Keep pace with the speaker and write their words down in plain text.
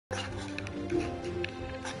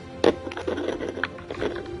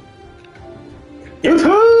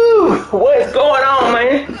YouTube! What's going on,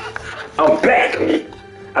 man? I'm back.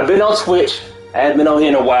 I've been on Twitch. I haven't been on here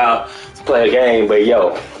in a while to play a game, but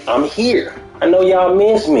yo, I'm here. I know y'all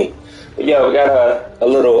miss me. But yo, we got a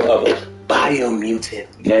little of a Biomutant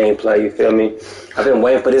gameplay, you feel me? I've been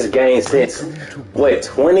waiting for this game since, what,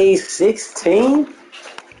 2016?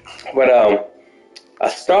 But I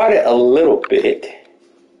started a little bit.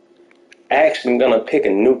 Actually, I'm gonna pick a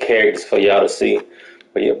new characters for y'all to see.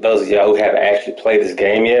 But yeah, those of y'all who haven't actually played this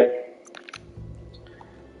game yet,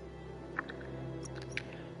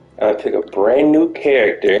 I'm gonna pick a brand new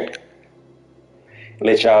character.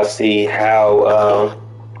 Let y'all see how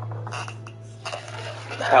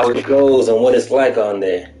it goes and what it's like on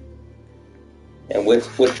there, and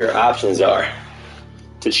what your options are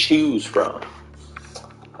to choose from.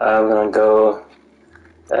 I'm gonna go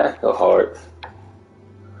hard.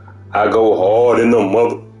 I go hard in the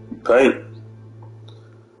mother paint.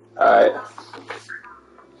 Alright.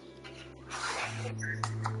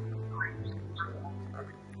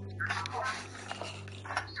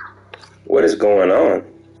 What is going on?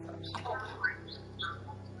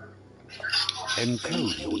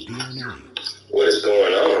 Encode your DNA. What is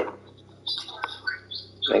going on?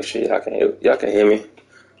 Make sure y'all can hear me.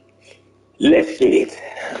 Let's get it.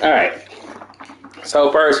 Alright.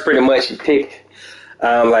 So first, pretty much you pick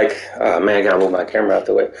oh man, I gotta move my camera out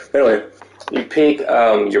the way. But anyway, you pick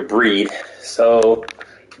your breed. So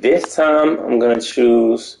this time I'm gonna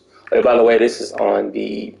choose. Oh, by the way, this is on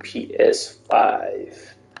the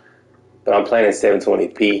PS5, but I'm playing in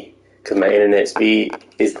 720p because my internet speed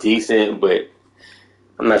is decent, but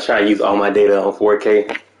I'm not trying to use all my data on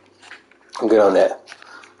 4K. I'm good on that.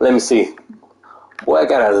 Let me see. Boy, I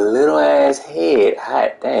got a little ass head.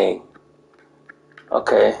 Hot dang.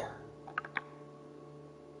 Okay.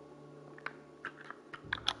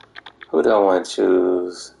 Who do I want to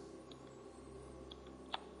choose?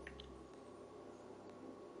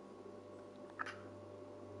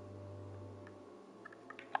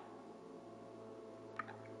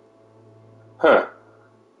 I'm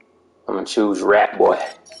gonna choose Rat Boy.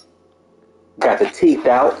 Got the teeth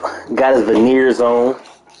out, got his veneers on,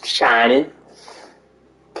 shining.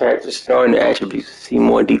 Character showing the attributes. See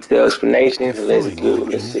more detailed explanations. Let's go.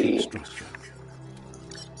 Let's see.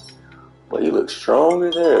 Well, he looks strong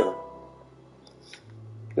as hell.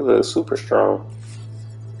 He looks super strong.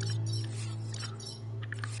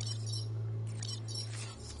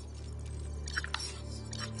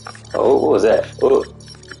 Oh, what was that? Oh.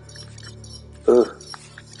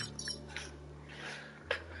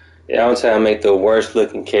 Yeah, I'm trying to make the worst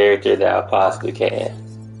looking character that I possibly can.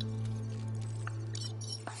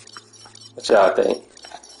 What y'all think?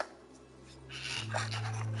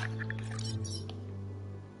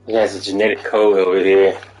 He has a genetic code over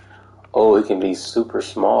here. Oh, he can be super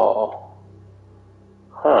small.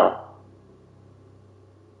 Huh.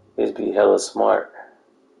 He'd be hella smart.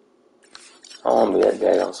 I don't want to be that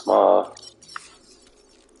daggone small.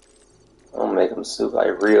 I'm gonna make him super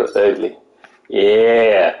like real ugly.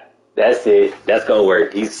 Yeah, that's it. That's gonna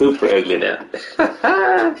work. He's super ugly now.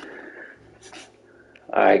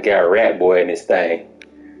 I got Rat Boy in this thing.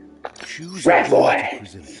 Choose Rat Boy.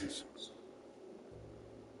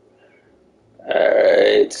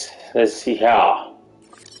 Alright, let's see how.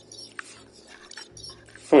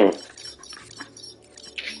 I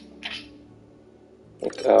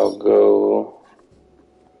think I'll go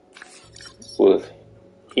with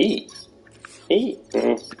heat. Heat?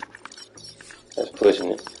 That's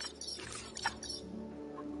pushing it.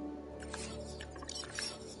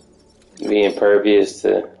 Be impervious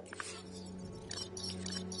to.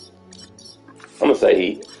 I'm gonna say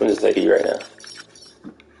heat. I'm gonna say heat right now.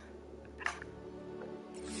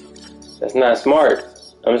 That's not smart.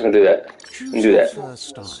 I'm just gonna do that. I'm gonna do that.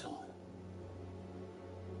 Style.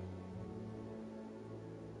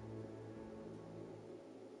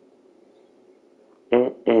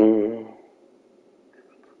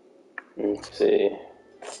 Let's see.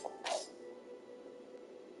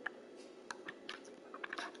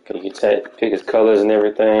 Okay, you can pick his colors and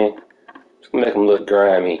everything. Just make him look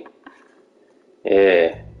grimy.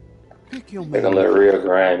 Yeah. Pick your Make him look real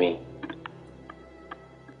grimy.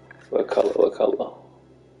 What color? What color?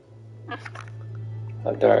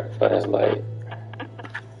 How dark? Fast light.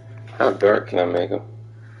 How dark can I make him?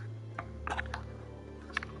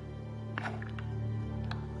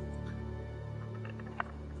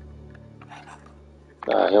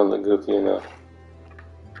 Nah, he don't look goofy enough.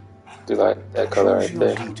 Do like that color right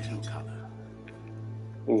there.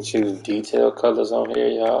 You can choose detail colors on here,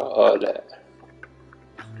 y'all. All that.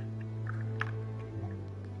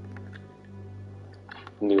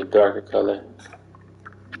 New darker color.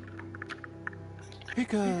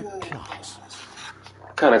 Pick a class.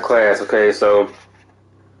 Kind of class. Okay, so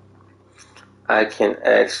I can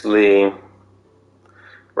actually.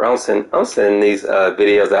 I'm sending these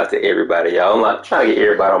videos out to everybody, y'all. I'm like trying to get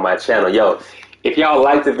everybody on my channel. Yo, if y'all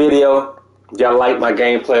like the video, if y'all like my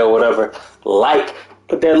gameplay or whatever,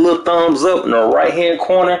 put that little thumbs up in the right hand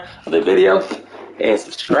corner of the video, and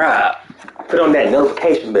subscribe. Put on that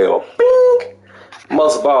notification bell. Bing!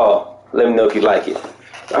 Most of all, let me know if you like it.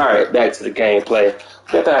 Alright, back to the gameplay. What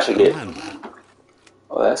do you think I should get?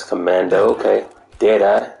 Oh, that's Commando, okay.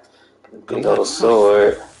 Deadeye. Big old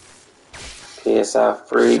sword. PSI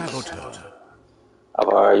Freak. I've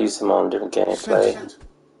already used him on different gameplay.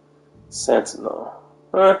 Sentinel.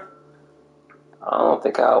 Huh? I don't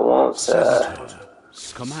think I want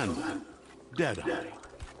Commander. Deadeye.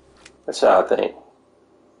 What y'all think?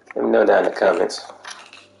 Let me know down in the comments.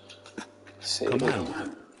 Let's see.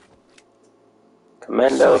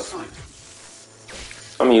 Commando.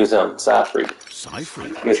 I'm gonna use him. Freak.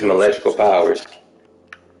 Get some electrical powers.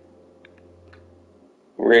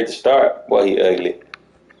 Ready to start? Boy, he ugly.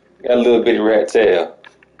 Got a little bitty rat tail.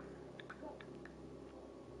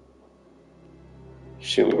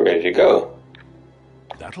 Shoot, we're ready to go.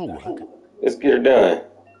 That'll work. Let's get her done.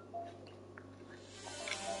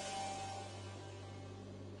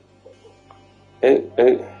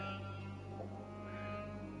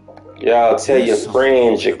 Y'all tell your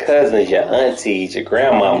friends, your cousins, your aunties, your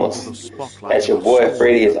grandmamas that your boy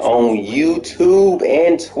Freddy is on YouTube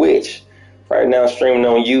and Twitch. Right now streaming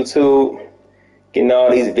on YouTube. Getting all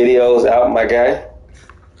these videos out, my guy.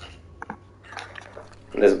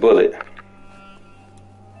 Let's bullet.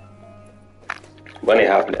 Bunny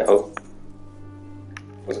hopping that hoe.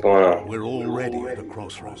 What's going on? We're already at a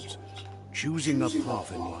crossroads. Choosing a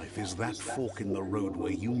path in life is that fork in the road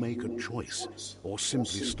where you make a choice or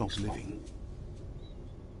simply stop living.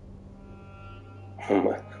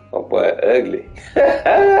 My boy ugly.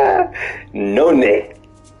 No neck.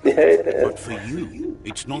 But for you,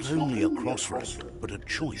 it's not only a crossroad, but a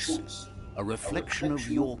choice. A reflection of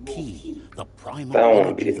your key, the primal I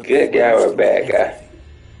want to be a good guy or a bad guy.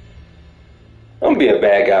 I'm gonna be a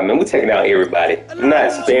bad guy, man. We're taking out everybody. I'm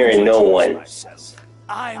not sparing no one.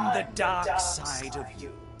 I'm the dark side of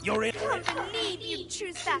you. You're in. I can't believe you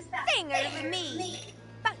choose that thing over me.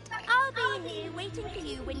 But I'll be here waiting for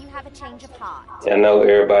you when you have a change of heart. I know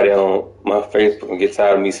everybody on my Facebook can get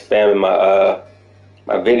tired of me spamming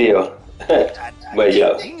my video. But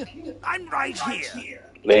yo, I'm right here.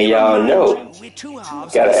 letting y'all know,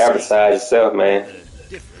 gotta advertise yourself, man.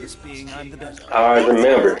 I always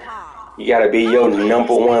remember, you gotta be your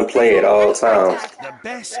number one player at all times,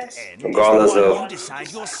 regardless of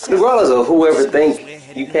whoever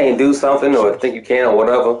think you can't do something or think you can or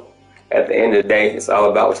whatever. At the end of the day, it's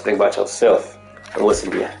all about what you think about yourself and what's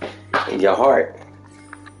in your heart.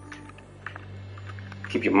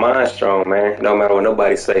 Keep your mind strong, man. No matter what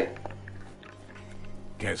nobody say.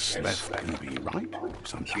 Guess left can be right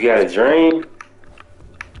sometimes. You got a dream?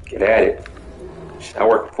 Get at it. I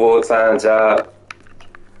work a full-time job,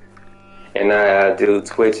 and I do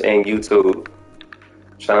Twitch and YouTube.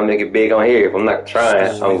 Trying to make it big on here. If I'm not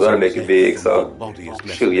trying, I'm gonna make it big. So,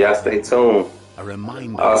 shoot, y'all stay tuned. I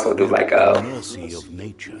also do like little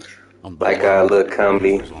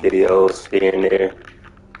comedy videos here and there,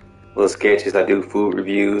 little sketches. I do food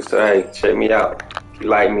reviews. So hey, check me out. If you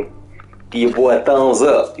like me, give your boy a thumbs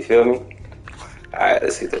up. You feel me? All right,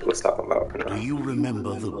 let's see what we're talking about right now. Do you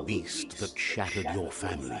remember the beast that shattered your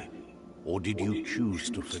family, or did you choose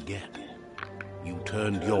to forget? You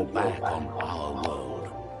turned your back on our world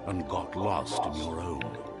and got lost in your own.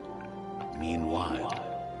 Meanwhile,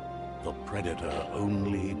 the predator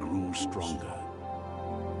only grew stronger.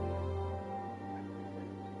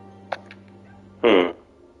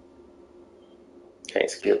 Can't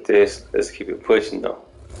skip this. Let's keep it pushing though.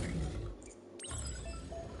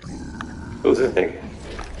 Who's this nigga?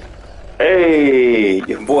 Hey,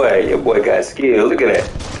 your boy got skill. Look at that.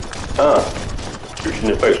 Shoot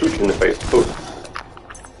you in the face. Ooh.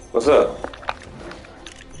 What's up?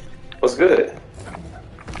 What's good?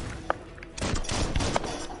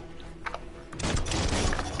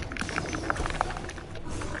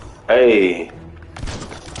 Hey.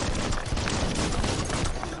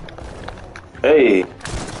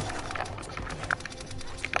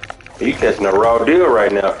 You catching a raw deal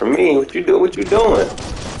right now from me. What you doing?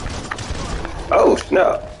 Oh,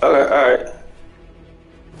 no. Okay, alright.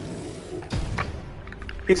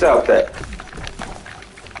 Peace out with that.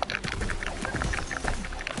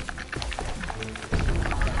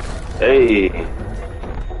 Hey.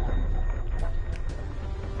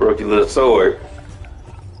 Broke your little sword.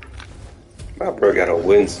 My bro got a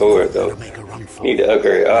wooden sword though. Better make a run for Need it. to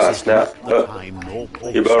upgrade. Ah, This is snap. not the time nor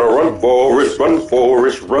place You better for run, fools. Forrest, run,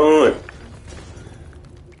 Forrest, run.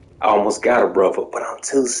 I almost got a brother, but I'm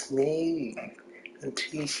too smooth. I'm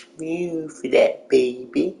too smooth for that,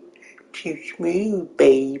 baby. Too smooth,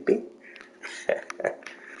 baby.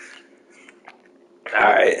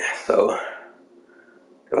 Alright, so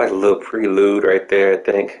like a little prelude right there, I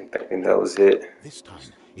think that was it. This time,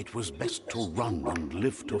 it was best to run and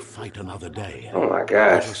live to fight another day. Oh my Let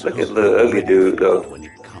gosh, us look at hope little you're ugly ready dude for though. it when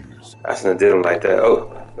it comes. I shouldn't have did him like that.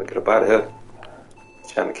 Oh, look at up out of here.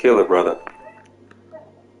 Trying to kill her brother.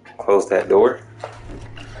 Close that door.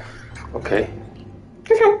 Okay.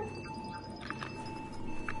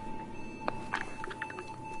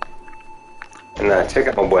 And now check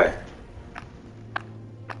out my boy.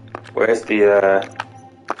 Where's the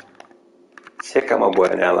check out my boy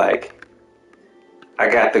now, like I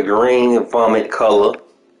got the green vomit color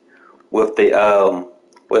with the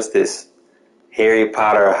what's this? Harry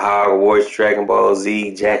Potter, Hogwarts, Dragon Ball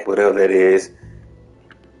Z, Jack, whatever that is.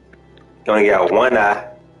 He only got one eye,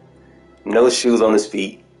 no shoes on his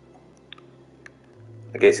feet.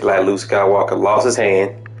 I guess he like Luke Skywalker, lost his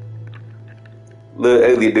hand. Little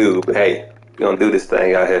ugly dude, but hey, we gonna do this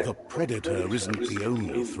thing out here. The predator isn't the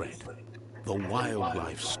only threat. The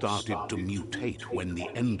wildlife started to mutate when the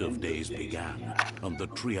end of days began, and the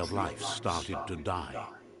tree of life started to die.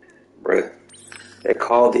 Bruh, they're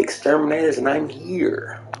called the exterminators and I'm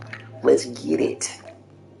here. Let's get it.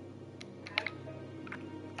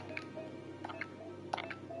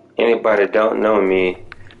 Anybody that don't know me,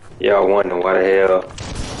 y'all wondering why the hell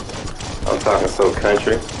I'm talking so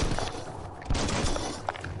country.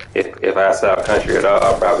 If I sound country at all,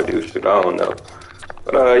 I'll probably do shit, I don't know.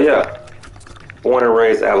 But yeah, born and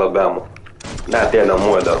raised Alabama. Not there no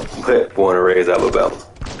more though, but born and raised Alabama.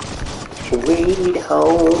 Sweet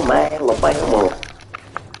home Alabama.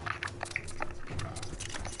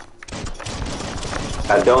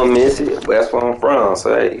 I don't miss it, but that's where I'm from.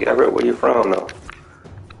 So hey, you gotta where you from though.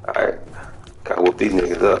 Alright, gotta whoop these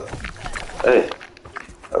niggas up. Hey,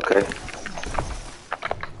 okay.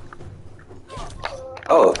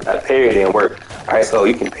 Oh, that parry didn't work. Alright, so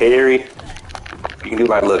you can parry. You can do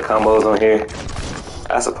like little combos on here.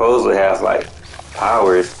 I suppose it has like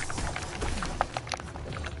powers.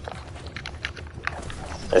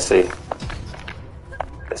 Let's see.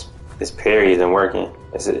 This parry isn't working.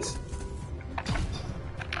 What's this?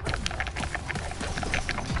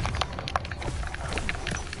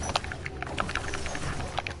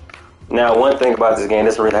 Now, one thing about this game,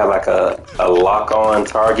 this really have like a lock-on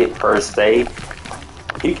target per se.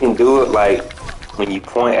 You can do it like when you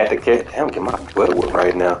point at the kid. Damn, get my butt whooped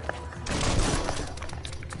right now.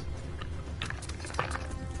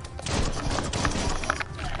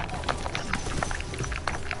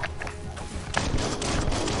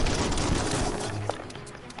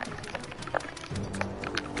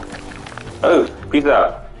 Oh, peace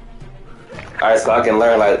out. Alright, so I can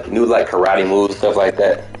learn like new like karate moves, stuff like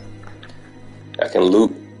that. I can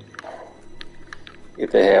loot.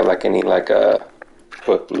 If they have like any like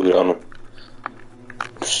put loot on them.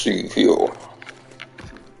 Let's see here.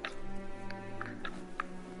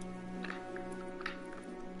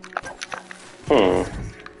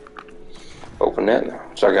 Open that now.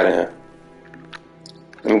 So I got in here.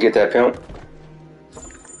 Let me get that pimp.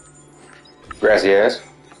 Grassy ass.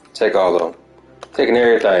 Take all of them. Taking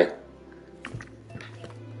everything.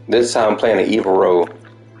 This time I'm playing an evil role.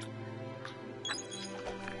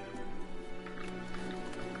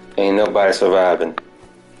 Ain't nobody surviving.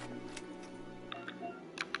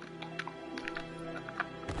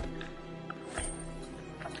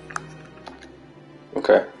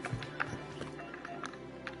 Okay.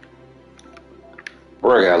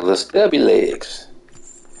 Bro, I got little stubby legs.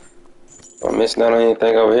 Am I missing out on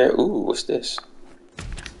anything over here? Ooh, what's this?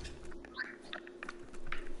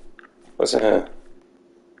 What's in here?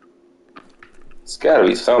 It's gotta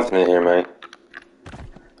be something in here, man.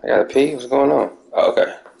 I gotta pee? What's going on? Oh,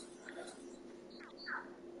 okay.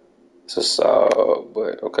 It's a saw,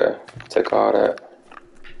 but okay. Take all that.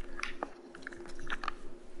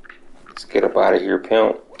 Let's get up out of here,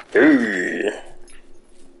 pimp. Hey.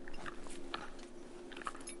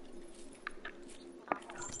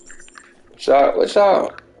 What's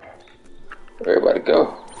up? Where everybody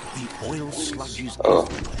go? The oil sludge is everywhere.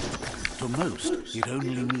 To most, it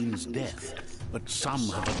only means death, but some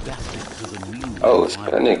have adapted to the new Oh, it's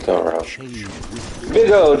that nigga coming around. change with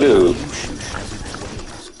Big old dude. evolution has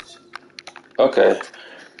its ways. Okay.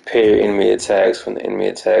 Parry enemy attacks. When the enemy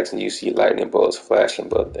attacks and you see lightning bolts flashing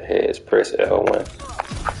above their heads, press L1.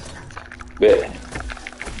 Bet.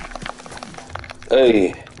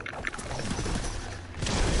 Hey.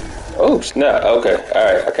 Oh snap! Okay, all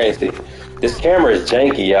right. I can't see. This camera is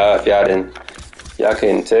janky, y'all. If y'all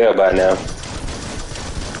couldn't tell by now.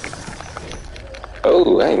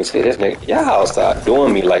 Oh, I ain't even see this nigga. Y'all stop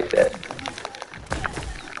doing me like that.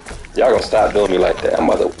 Y'all gonna stop doing me like that. I'm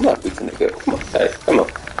about to beat the nigga. Come on, hey, come on.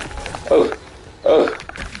 Oh, oh.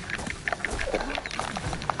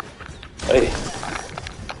 Hey.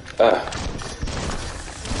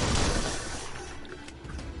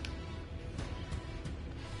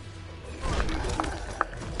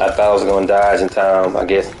 I thought I was gonna dodge in time. I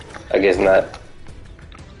guess not.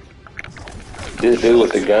 This dude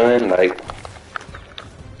with the gun, like,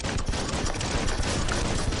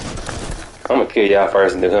 I'm gonna kill y'all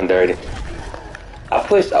first and do him dirty. I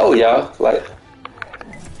pushed. Oh, y'all, like,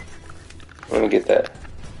 let me get that.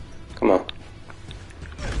 Come on.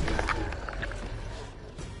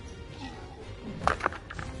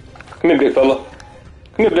 Come here, big fella.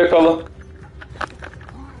 Come here, big fella.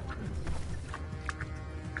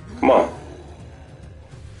 Come on.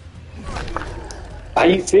 Are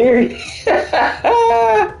you serious?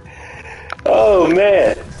 Oh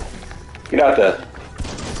man. Get out there.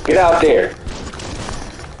 Get out there.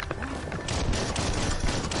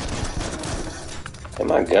 And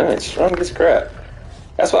my gun's strong as crap.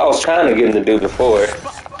 That's what I was trying to get him to do before.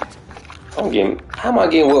 How am I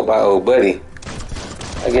getting whooped by old buddy?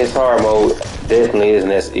 I guess hard mode definitely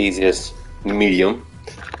isn't as easy as medium.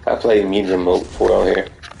 I played medium mode before on here.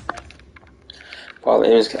 While the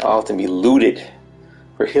enemies can often be looted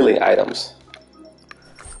for healing items.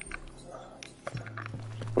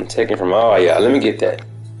 I'm taking from all y'all. Let me get that.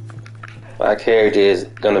 My character is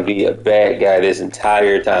gonna be a bad guy this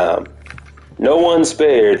entire time. No one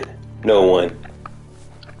spared. No one.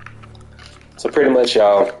 So pretty much,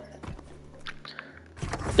 y'all,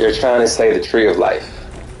 they're trying to say the tree of life.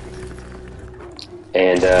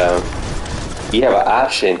 And you have an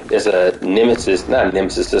option. There's a nemesis, not a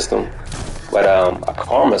nemesis system, but a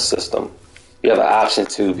karma system. You have an option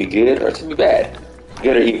to be good or to be bad,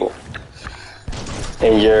 good or evil.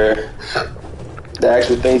 And the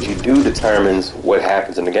actual things you do determines what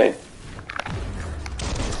happens in the game.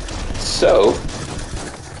 So,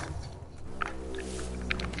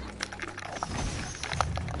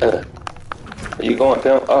 are you going,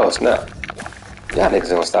 Pimp? Oh, snap. Y'all niggas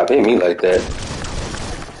gonna stop hitting me like that.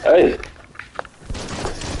 Hey.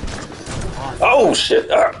 Oh, shit.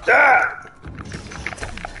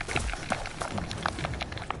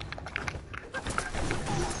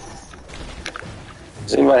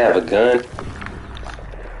 Does anybody have a gun?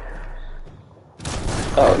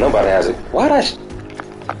 Oh, nobody has it. Why'd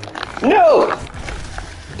No!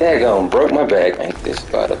 Daggone, broke my back. Ain't this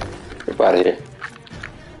about it? Get out of here.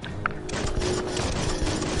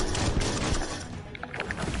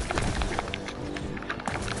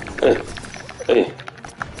 Hey.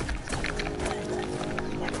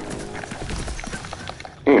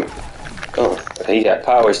 Oh, he got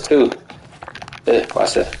powers too. Hey,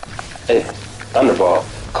 watch that. Hey, Thunderball.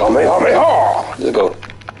 Kamehameha! Let's go.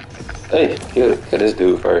 Hey, kill this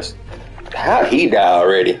dude first. How'd he die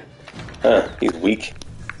already? Huh, he's weak.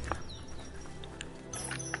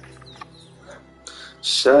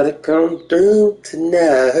 Shawty come through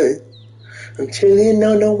tonight. I'm chilling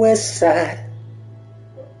on the west side.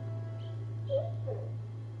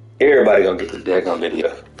 Everybody gonna get the daggone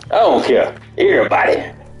video. I don't care.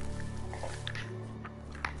 Everybody.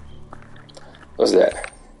 What's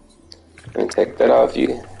that? Let me take that off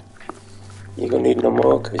you. You gonna need no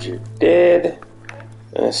more because you're dead.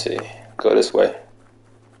 Let's see. Go this way.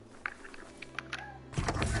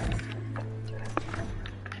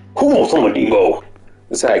 Who wants some of Debo?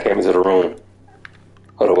 This is how I came into the room.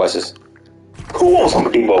 Hold on, watch this. Who wants some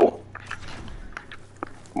of Debo?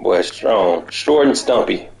 Boy, strong. Short and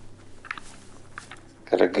stumpy.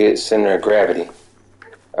 Got a good center of gravity.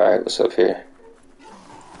 Alright, what's up here?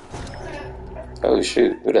 Oh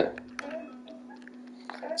shoot, who that?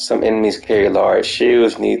 Some enemies carry large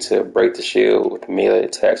shields. You need to break the shield with melee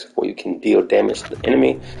attacks before you can deal damage to the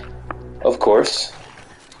enemy. Of course.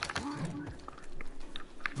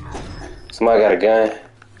 Somebody got a gun.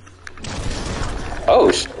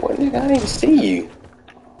 Oh, what nigga? I didn't even see you.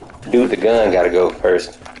 Dude, the gun gotta go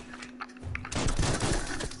first.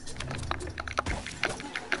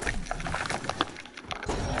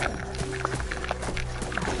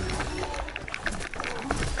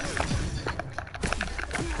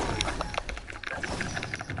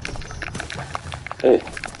 Hey.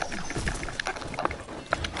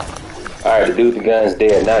 Alright, the dude with the gun's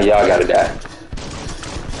dead. Now y'all gotta die.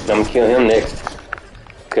 I'm gonna kill him next.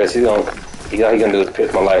 Cause all he gonna do is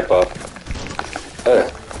piss my life off.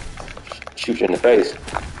 Shoot you in the face.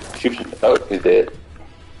 Shoot you. Oh, he's dead.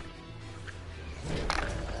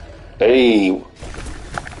 Hey.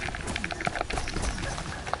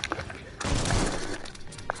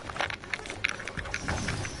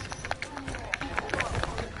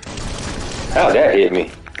 How'd that hit me?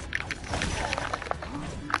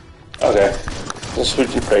 Okay. Just shoot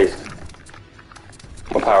your face.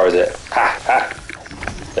 What power is that? Ha! Ha!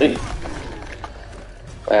 Hey!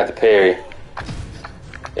 I have to parry.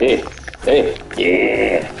 Hey! Hey!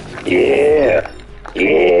 Yeah! Yeah!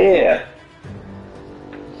 Yeah!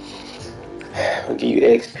 I'll give you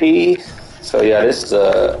XP. So yeah, this is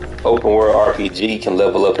a open world RPG. You can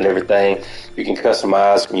level up and everything. You can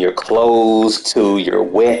customize from your clothes to your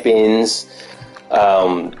weapons.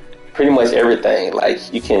 Pretty much everything.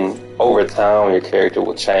 Like you can, over time, your character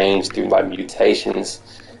will change through like mutations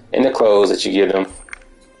in the clothes that you give them,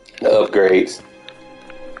 the upgrades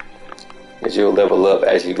that you'll level up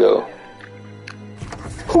as you go.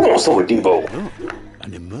 Who wants some of Devo? Look,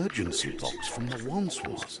 an emergency box from the once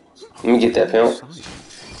was. Let me get that, pimp.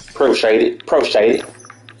 Pro-shade it.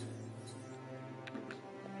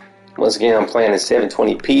 Once again, I'm playing at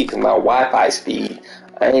 720p because my Wi-Fi speed.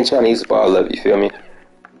 I ain't trying to use up all of it, you feel me?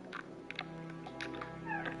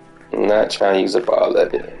 I'm not trying to use up all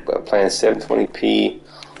of it, but I'm playing 720p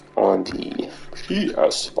on the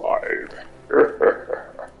PS5.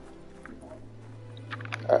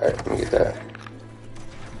 Alright, let me get that.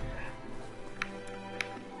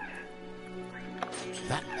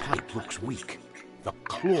 That pipe looks weak. The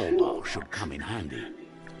claw bar should come in handy.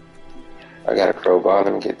 I got a crowbar,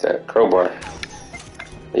 let me get that. Crowbar.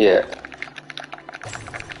 Yeah.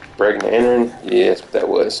 Breaking and entering? Yeah, that's what that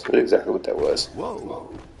was. That's exactly what that was.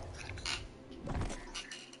 Whoa.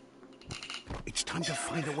 It's time to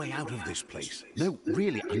find a way out of this place. No,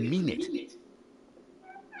 really, I mean it.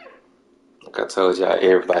 Like I told y'all,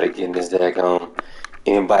 everybody getting this daggone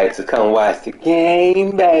invite to come watch the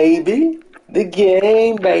game, baby. The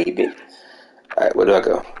game, baby. Alright, where do I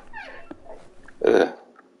go?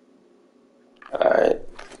 Alright.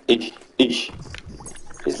 Eesh.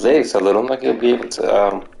 His legs are little. I'm not gonna be able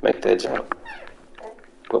to make that jump.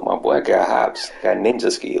 But my boy got hops, got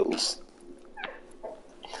ninja skills.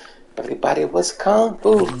 Everybody was kung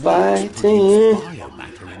fu fighting.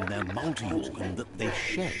 Biomatter in their multi-organ that they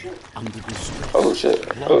shed under distress. Oh shit.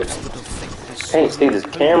 Oh. Can't see this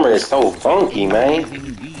camera is so funky, man.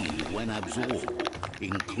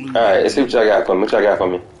 Alright, let's see what y'all got for me. What y'all got for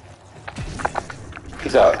me?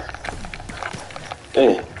 Peace out.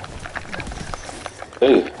 Hey.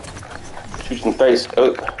 Hey. Shoot you in the face.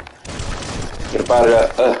 Oh. Get up out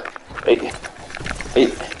of there. Hey. Hey.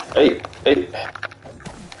 Hey. Hey.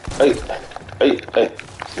 Hey. Hey. Hey.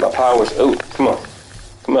 My powers. Oh, come on.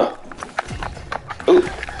 Come on. Oh,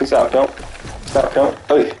 peace out, pimp. Stop, pimp.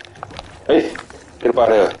 Hey. Hey. Get up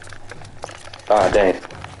out of there. Ah, dang.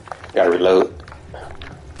 Gotta reload.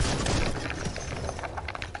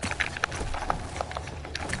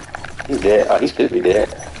 He's dead. Oh, he should be dead.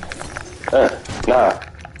 Nah.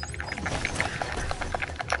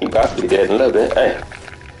 He about to be dead in a little bit. Hey.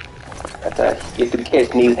 After I get to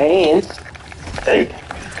catching these hands. Hey.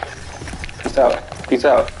 Peace out. Peace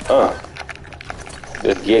out.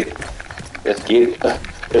 Let's get it. Let's get it.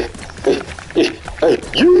 Hey.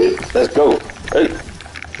 You. Let's go. Hey.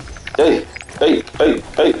 Hey. Hey. Hey.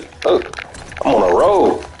 Hey. Oh. I'm on a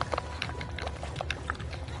roll.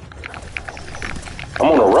 I'm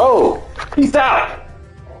on a roll. Peace out.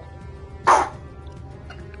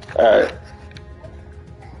 Alright.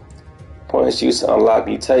 Points used to unlock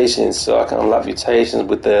mutations, so I can unlock mutations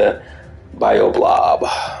with the Bioblob.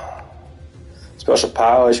 Special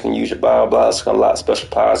powers, you can use your Bioblobs to unlock special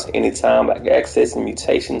powers anytime, like accessing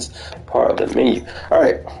mutations, part of the menu.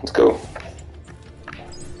 Alright, let's go.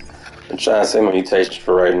 I'm trying to save my mutations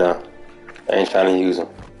for right now. I ain't trying to use them.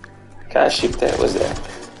 Can I ship that? What's that?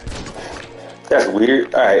 That's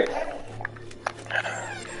weird. Alright.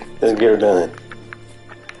 Let's get her done.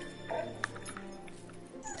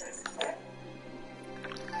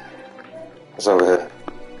 What's over here?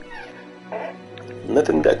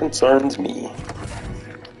 Nothing that concerns me.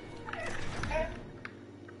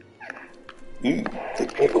 The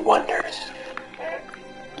Cave of Wonders.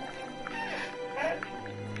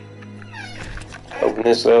 Open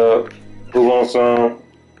this up. Who wants some?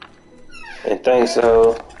 And think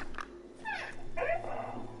so.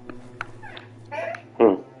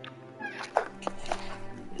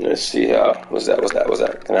 Let's see how. What's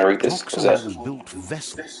that? Can I read this? What's that? Toxins built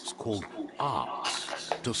vessels called arks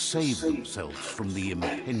to save themselves from the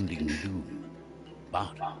impending doom.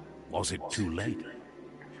 But was it too late?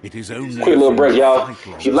 It is only Quick little from break, the y'all. fight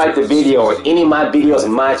If you logs like of the video or seasoned any of my hunters videos on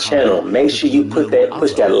left my behind channel, make sure that you no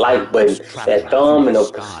push that other like button, paths that traveled thumb, through and the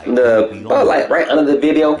sky or beyond. right under the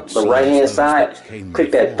video, It the right seems hand those side. that came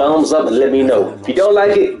Click that before thumbs us up and let me never know. If you don't lost like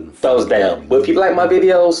hope it, and thumbs found a down. But if you new like my home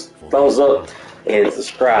videos, for thumbs their up kind. and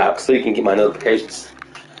subscribe so you can get my notifications.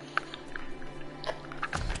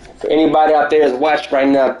 For anybody out there that's watching right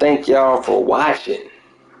now, thank y'all for watching.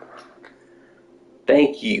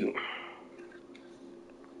 Thank you.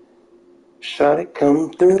 Shawty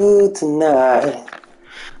come through tonight.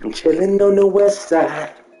 I'm chilling on the west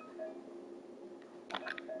side.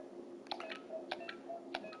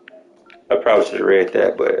 I probably should have read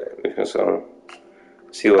that, but we can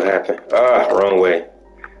see what happened. Wrong way.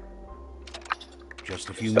 Just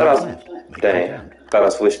a few minutes left. Make them Dang, count. thought I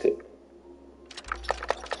switched it.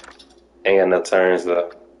 Ain't got no turns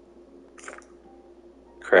though.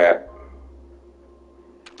 Crap.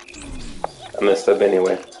 I messed up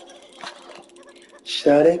anyway.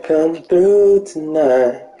 Shawty come through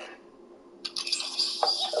tonight.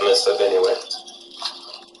 I messed up anyway.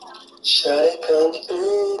 Shawty come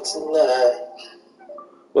through tonight.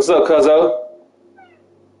 What's up, cuzzo?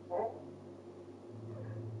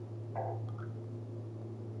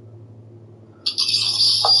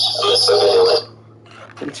 I messed up anyway.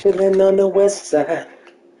 I'm chilling on the west side.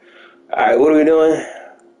 Alright, what are we doing?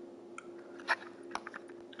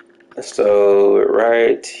 So,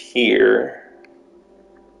 right here.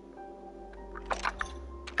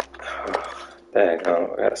 Dang, I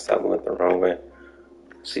gotta stop looking the wrong way.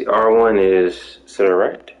 See, R1 is to the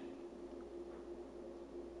right.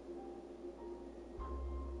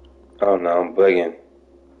 Oh no, I'm bugging.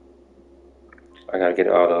 I gotta get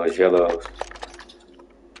all those yellows.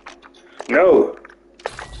 No!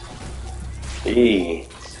 Hey,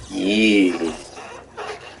 yeah.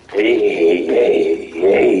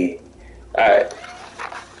 Hey. Alright.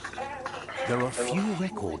 There are few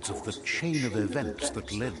records of the chain of events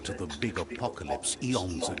that led to the big apocalypse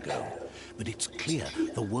eons ago, but it's clear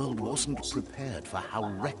the world wasn't prepared for how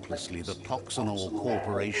recklessly the Toxanol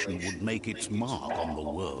Corporation would make its mark on the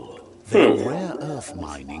world. Their rare earth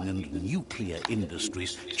mining and nuclear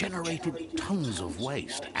industries generated tons of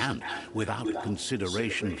waste, and without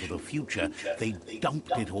consideration for the future, they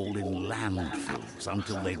dumped it all in landfills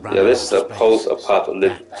until they ran Yeah, out this of is a space. That's when they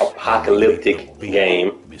made the post-apocalyptic big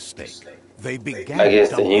game. mistake. They I began guess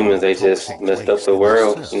the dumping humans, the they just toxic messed up waste the in the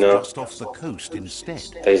world, surf just off the coast instead,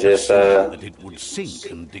 They just, assuming that it would sink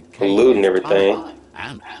and decay polluting with everything. time.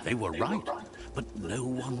 And they were right. But no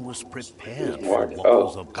one was prepared for Mark, what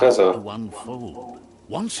was about cuzzo. to unfold.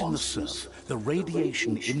 Once in the surf, the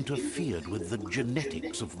radiation interfered with the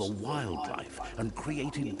genetics of the wildlife and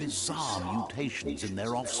created bizarre mutations in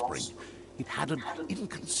their offspring. It had an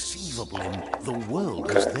inconceivable end. The world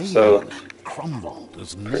as Okay, they so knew it crumbled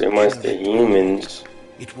as pretty much nature the returned. humans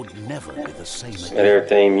It would never be the same and again.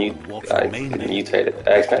 everything And what like remained of it mutated.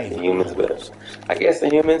 Actually, not the became humans, but ours. I guess the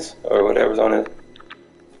humans or whatever's on it.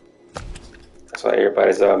 That's why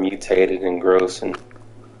everybody's all mutated and gross, and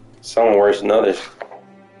some are worse than others.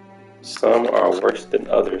 Some are worse than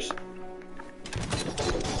others.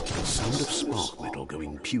 The sound of spark metal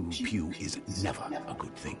going pew pew is never a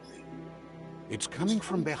good thing. It's coming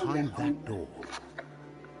from behind that door.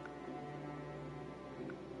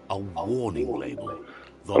 A warning label.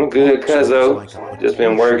 The I'm good, box looks cuzzo. like a Just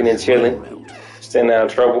been working and potential brain chilling, melt. staying out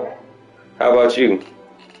of trouble. How about you?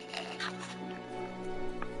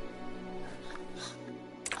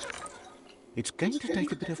 It's going to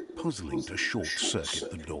take a bit of puzzling to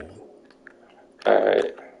short-circuit the door.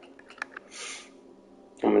 Alright.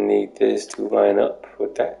 I'm gonna need this to line up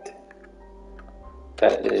with that.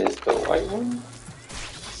 That is the white one.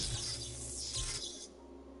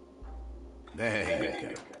 There you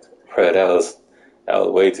go. Bro, that was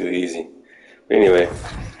way too easy. But anyway,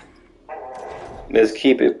 let's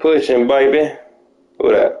keep it pushing, baby.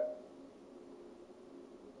 What up?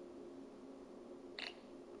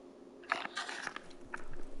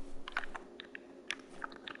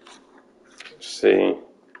 Let's see.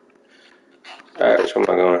 Alright, which one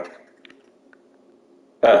am I going?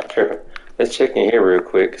 Tripping. Let's check in here real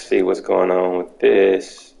quick, see what's going on with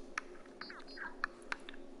this.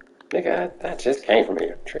 Nigga, I just came from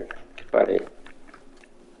here. Tripping. Get out of here.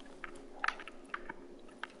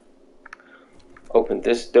 Open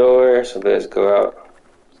this door, so let's go out.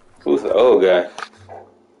 Who's the old guy?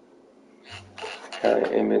 Kind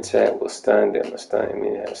of image that will stun them. A stun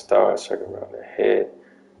enemy has stars circling around their head.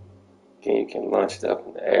 Again, you can launch it up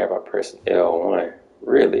in the air by pressing L1.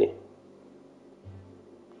 Really?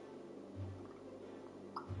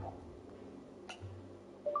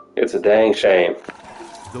 It's a dang shame.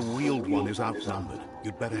 The wheeled one is outnumbered.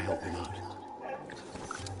 You'd better help him out.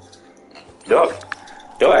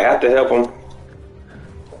 Do I have to help him?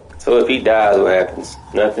 So if he dies, what happens?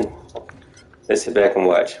 Nothing. Let's sit back and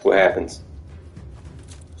watch. What happens?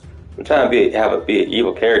 I'm trying to be an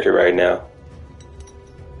evil character right now.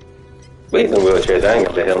 But he's in wheelchairs. I ain't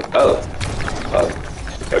got to help him. Oh,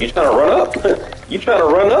 are you trying to run up? You trying to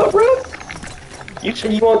run up, bro? You sure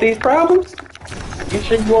you want these problems? You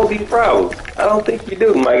sure you want these problems? I don't think you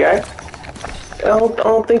do, my guy. I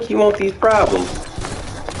don't think you want these problems.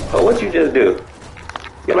 Oh, what'd you just do?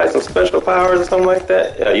 You got like some special powers or something like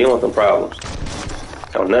that? Yeah, you don't want them problems.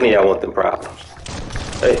 Oh, none of y'all want them problems.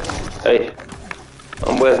 Hey,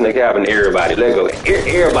 I'm busting the cabin to everybody. Let go.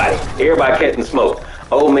 Everybody catching smoke.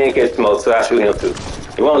 Old man catch smoke, so I shoot him too.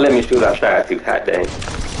 He won't let me shoot, I tried to. Hot dang.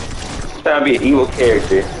 I'm trying to be an evil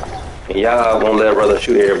character, and y'all won't let a brother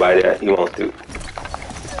shoot everybody that he wants to.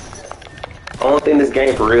 Only thing this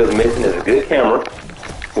game for real is missing is a good camera.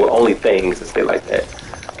 Well, only things to say like that.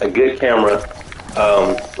 A good camera,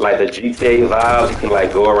 like the GTA vibe. You can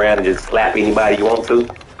like go around and just slap anybody you want to.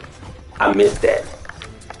 I miss that.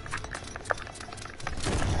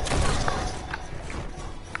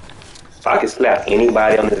 If I could slap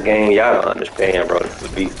anybody on this game, y'all don't understand, bro. This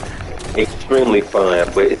would be extremely fun,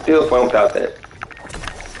 but it's still fun without that.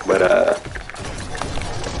 But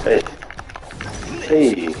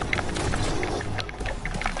hey,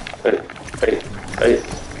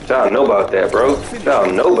 y'all know about that, bro.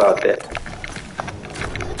 Y'all know about that.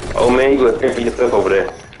 Oh man, you gotta think for yourself over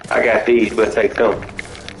there. I got these, you better take them.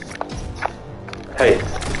 Hey.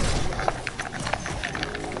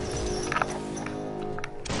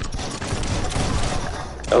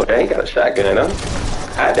 Oh, they ain't got a shotgun, huh?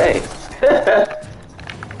 Ah, dang.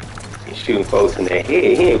 He's shooting folks in the head.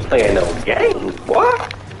 He ain't playing no games, boy.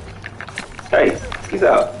 Hey, he's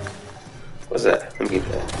out. What's that? Let me get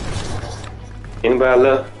that. Anybody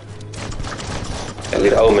left? I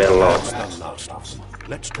leave the old man alone. That's the last of them.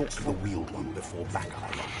 Let's talk to the wheeled one before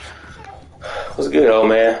backup arrives. What's good, old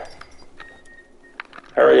man?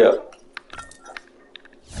 Hurry up.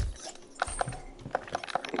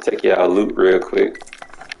 Take y'all loot real quick.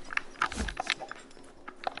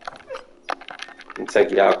 And take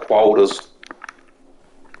y'all quotas.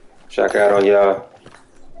 Check out on y'all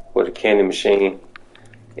with a candy machine.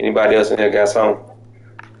 Anybody else in here got something?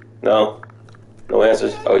 No? No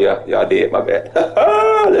answers? Oh yeah, y'all did, my bad.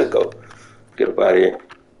 Let's go. Get up out of here.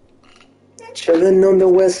 Chillin' on the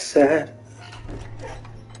west side.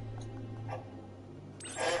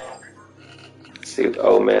 Let's see what the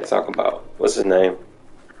old man talking about. What's his name?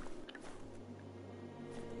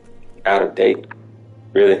 Out of date.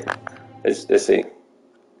 Really? Let's see.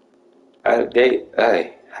 Out of date.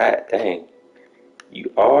 Hey, hot dang.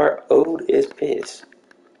 You are old as piss.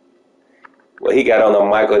 Well, he got on a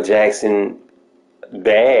Michael Jackson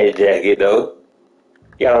bad jacket though.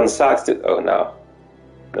 He got on the socks too. Oh no.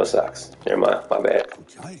 No socks. Never mind. My bad.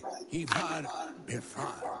 He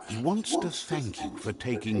wants to thank you for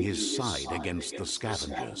taking his side against the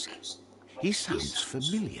scavengers. He sounds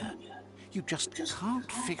familiar. You just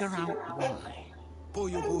can't figure out why.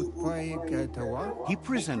 He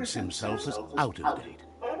presents himself as out of date.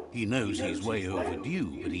 He knows he's way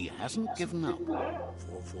overdue, but he hasn't given up.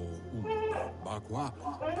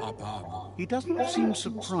 He doesn't seem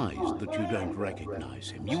surprised that you don't recognize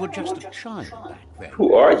him. You were just a child back then.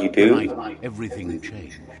 Who are you, dude? Tonight, everything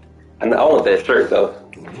changed. I want that shirt though.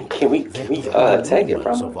 Can we take it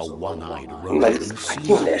from him? Of a one-eyed Like, rodent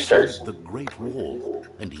give me that shirt. the Great Wall,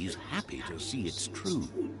 and he's happy to see it's true.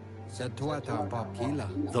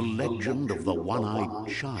 The legend of the one-eyed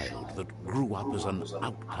child that grew up as an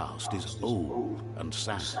outcast is old and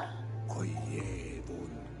sad.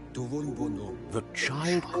 The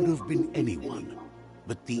child could have been anyone,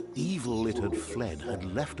 but the evil it had fled had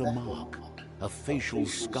left a mark, a facial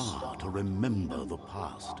scar to remember the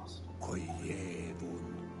past.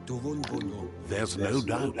 There's no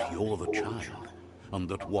doubt you're the child, and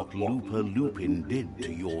that what Looper Lupin did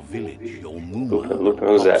to your village, your Mooma,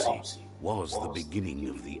 was the beginning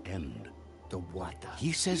of the end.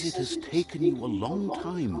 He says it has taken you a long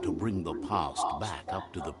time to bring the past back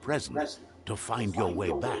up to the present, to find your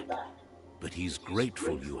way back, but he's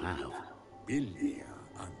grateful you have.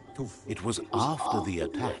 It was after the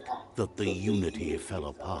attack that the unity fell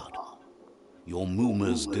apart. Your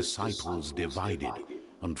Mooma's disciples divided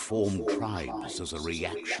and formed tribes as a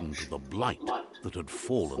reaction to the blight that had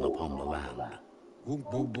fallen upon the land.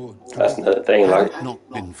 That's another thing, like, Had it not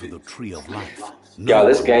been for the Tree of Life, y'all,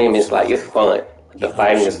 this game is like, it's fun. The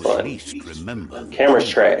fighting is fun. Camera's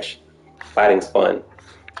trash. Fighting's fun.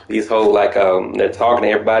 These whole, like, they're talking to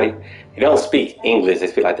everybody. They don't speak English. They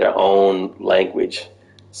speak like their own language.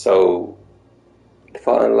 So the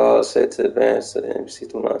father-in-law said to advance to the embassy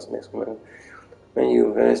 2 months next month. When you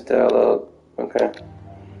advance dialogue, okay.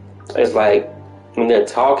 It's like when they're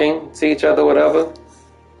talking to each other, whatever.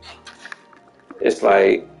 It's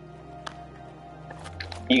like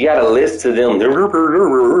you gotta listen to them,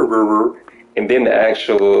 and then the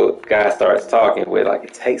actual guy starts talking. With like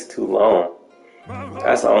it takes too long.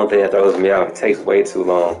 That's the only thing that throws me off. It takes way too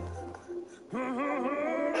long.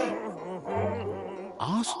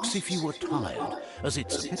 Asks if you are tired, as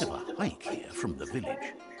it's a bit of a hike here from the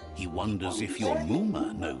village. He wonders if your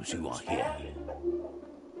Muma knows you are here.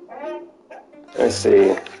 Let's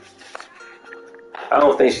see. I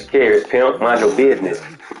don't think she cares, pimp. Mind your business.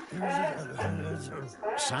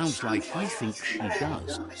 Sounds like he thinks she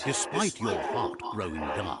does, despite your heart growing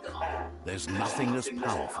dark. There's nothing as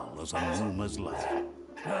powerful as a Muma's love.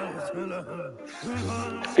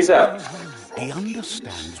 Peace out. He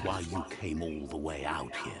understands why you came all the way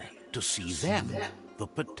out here, to see them, the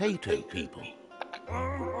potato people.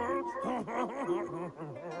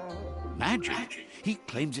 Magic? He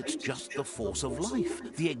claims it's just the force of life,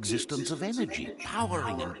 the existence of energy,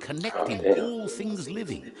 powering and connecting all things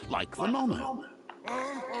living, like the Nono.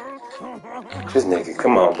 This nigga,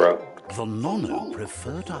 come on, bro. The Nono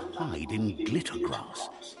prefer to hide in glitter grass.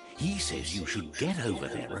 He says you should get over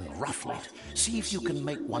there and ruffle it. See if you can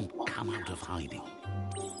make one come out of hiding.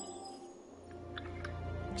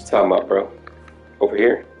 What you talking about, bro? Over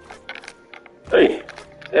here?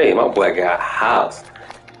 Hey, my boy got hops.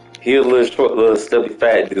 He a little short, little stubby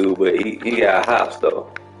fat dude, but he got hops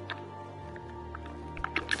though.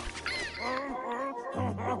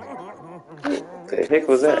 What the heck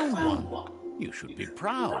was that? You should be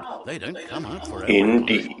proud. They don't come out forever.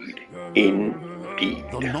 Indeed.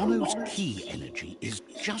 The Nono's key energy is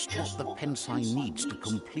just what the Pensai needs to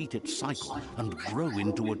complete its cycle and grow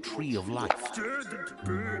into a tree of life.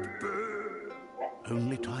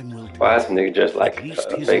 Only time will tell. Why is this nigga just like At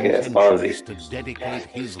least his fake ass intention is Fonzie? to dedicate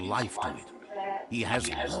his life to it. He has.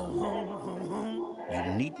 You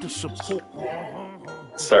need to support him.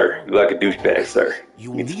 Sir, you like a douchebag, sir.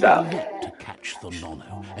 You You need to need a stop. net to catch the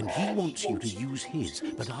Nono, and he wants you to use his,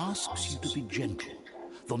 but asks you to be gentle.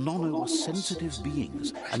 The Nono are sensitive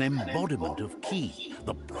beings, an embodiment of Ki,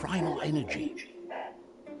 the primal energy.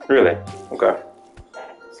 Really? Okay.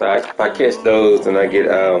 So if I catch those, then I get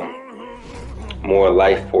more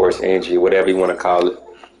life force energy, whatever you want to call it.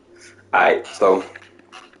 Alright, so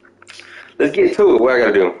let's get to it. What I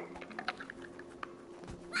gotta do?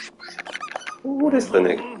 What is the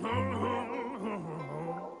nigga?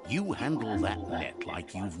 You handle that net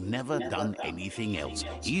like you've never done anything else.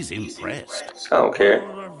 He's impressed. I don't care.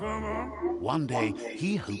 One day,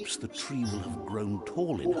 he hopes the tree will have grown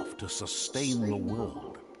tall enough to sustain the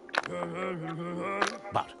world.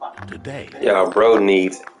 But today... Yeah, bro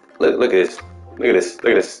needs... Look at this. Look at this.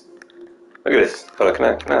 Look at this. Look at this. Hold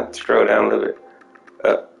on, can I scroll down a little bit?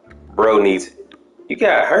 Bro needs... You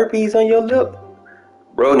got herpes on your lip?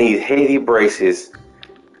 Bro needs heavy braces.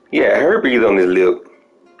 Yeah, herpes on his lip.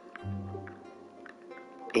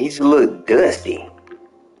 He just look dusty. I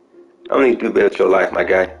don't need to do better with your life, my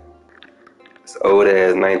guy. It's old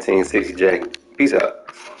ass 1960 jacket. Peace out.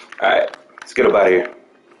 Alright, let's get up out of here.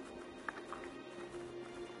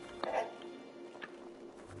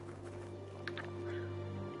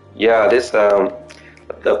 Yeah, this the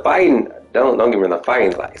fighting, don't get me wrong, the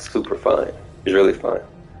fighting is like super fun. It's really fun.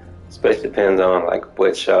 Especially depends on like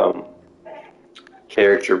which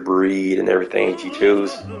character breed and everything that you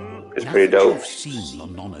choose. It's pretty dope. You've seen the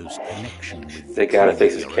Nono's connection with They gotta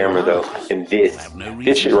fix his camera though. And this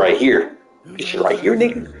shit right here. This shit right here,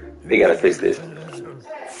 nigga. They gotta fix this.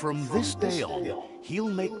 From this day on, he'll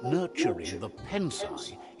make nurturing the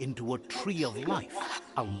Pensai into a tree of life,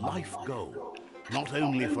 a life goal. Not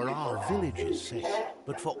only for our village's sake,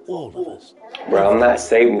 but for all of us. Bro, I'm not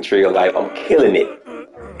saving the tree of life. I'm killing it.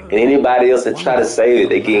 And anybody else that try to save it,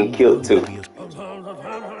 they getting killed too.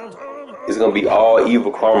 It's gonna be all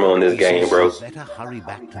evil karma on this game, bro. Better hurry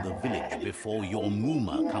back to the village before your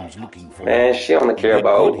Muma comes looking for Man, she don't care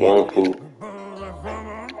about Wompu.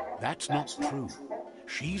 That's not true.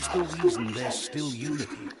 She's the reason there's still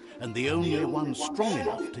unity, and the only one strong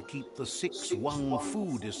enough to keep the 6 Wang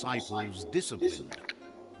Fu disciples disciplined.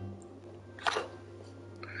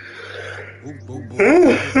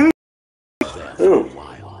 There for a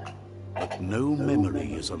while, but no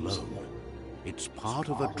memory is alone. It's part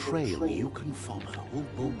of a trail you can follow.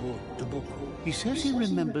 He says he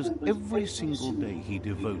remembers every single day he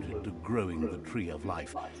devoted to growing the Tree of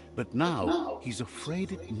Life, but now he's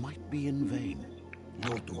afraid it might be in vain.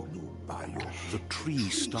 The tree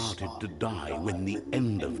started to die when the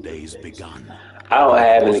end of days begun. I don't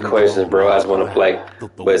have any Wasn't questions, bro. I just want to play. that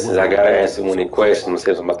the But since I gotta world answer one of the questions,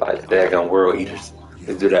 I'm about like the daggone world eaters.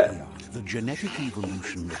 Let's do that. The genetic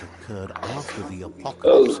evolution that occurred after the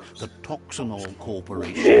apocalypse, Oh, the Toxanol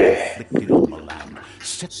Corporation yeah. inflicted on the land,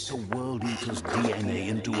 set the World Eater's DNA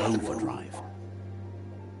into overdrive.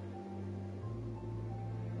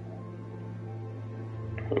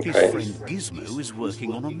 His Okay. friend Gizmo is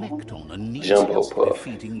working on a Mecton and needs Jumbo help Puff.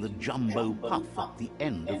 defeating the Jumbo Puff at the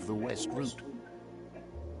end of the West Route.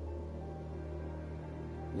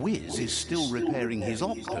 Wiz is still repairing his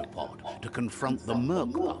octopod to confront the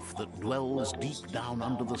Merc Puff that dwells deep down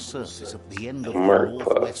under the surface at the end of the Merc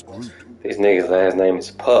Northwest Puff. Route. These niggas' last name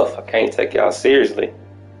is Puff. I can't take y'all seriously.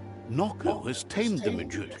 Nocco has tamed the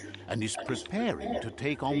midget and is preparing to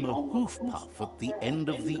take on the Hoof Puff at the end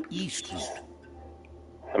of the East Route.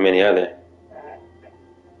 How many are there?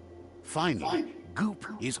 Finally, Goop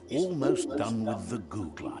is almost done with the Goo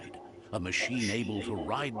Glide, a machine able to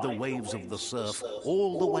ride the waves of the surf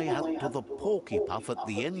all the way out to the Porky Puff at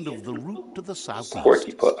the end of the route to the southeast.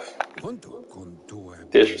 Porky Puff.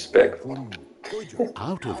 Disrespectful.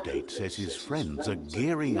 Out of Date says his friends are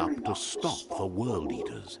gearing up to stop the World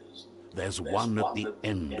Eaters. There's one at the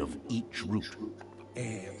end of each route.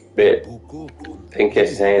 Bet. They can catch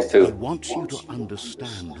his hands He too. wants you to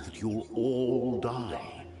understand that you'll all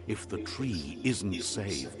die if the tree isn't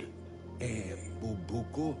saved.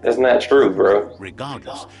 That's not true, bro.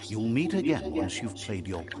 Regardless, you'll meet again once you've played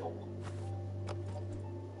your...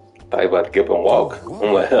 Thought you about to get up and walk.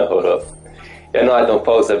 I'm like, hold up. Y'all know I don't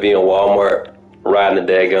post that be in Walmart riding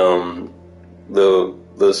the daggum little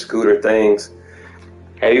scooter things.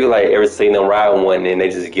 Have you like ever seen them ride one and they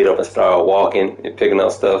just get up and start walking and picking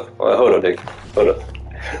up stuff? Well, hold up, nigga. Hold up.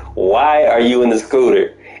 Why are you in the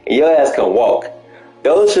scooter and your ass can walk?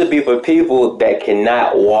 Those should be for people that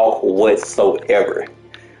cannot walk whatsoever.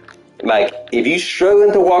 Like, if you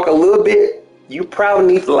struggling to walk a little bit, you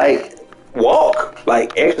probably need to like walk,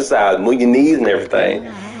 like exercise, move your knees and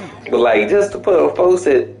everything. But like, just to put folks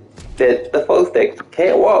that the folks that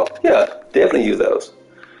can't walk, yeah, definitely use those.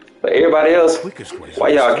 But everybody else, why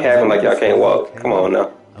y'all capping like y'all can't walk? Come on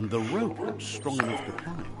now. And the rope is strong enough to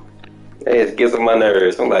climb. It just gets on my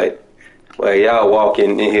nerves. I'm like, well, y'all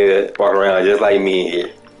walking in here, walking around just like me in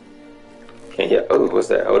here. Can't you? Oh, what's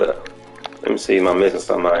that? Hold up. Let me see. Am I missing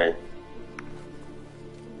something out here?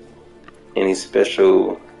 Any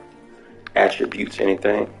special attributes,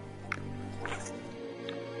 anything?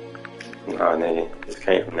 Oh, nigga, just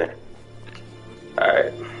came from there.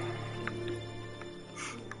 Alright.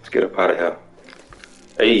 Let's get up out of here.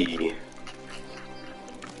 Hey.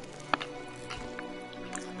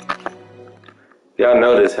 Y'all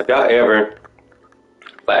notice, have y'all ever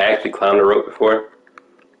like actually climbed a rope before?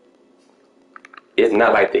 It's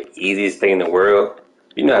not like the easiest thing in the world.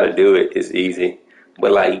 You know how to do it, it's easy.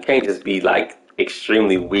 But like, you can't just be like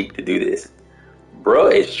extremely weak to do this. Bro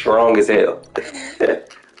is strong as hell.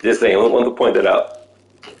 Just saying, I want to point that out.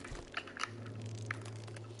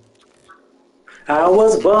 I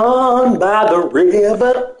was born by the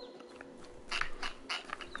river.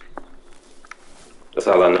 That's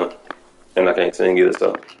all I know. And I can't sing either,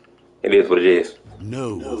 so it is what it is.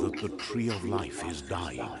 Know that the tree of life is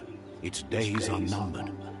dying. Its days are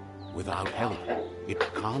numbered. Without help, it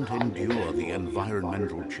can't endure the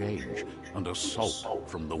environmental change and assault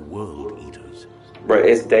from the World Eaters. Bro,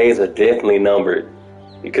 its days are definitely numbered.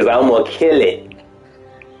 Because I'm gonna kill it.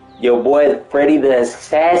 Your boy Freddy the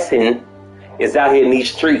Assassin is out here in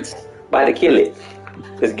these streets. About to kill it.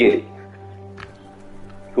 Let's get it.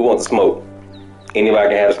 Who wants to smoke? Anybody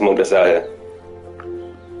can have a smoke that's out here.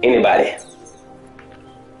 Anybody.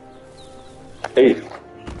 Hey.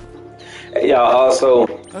 Hey, y'all, also,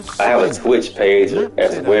 I have a Twitch page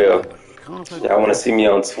as well. Y'all want to see me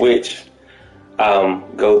on Twitch?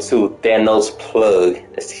 Go to Thanos Plug.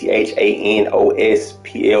 That's ThanosPlug.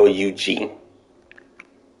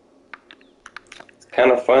 It's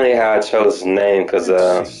kind of funny how I chose his name because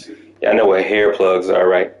y'all know what hair plugs are,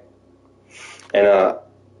 right? And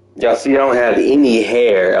y'all see I don't have any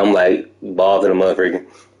hair. I'm like bald in a motherfucker.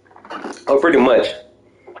 Oh, pretty much.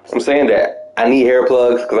 I'm saying that I need hair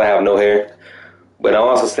plugs because I have no hair. But I'm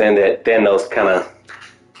also saying that Thanos kind of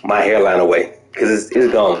my hairline away because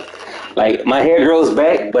it's gone. Like my hair grows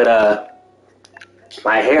back, but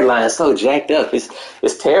my hairline is so jacked up.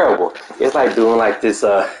 It's terrible. It's like doing like this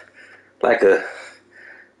like a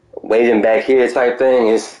waving back here type thing.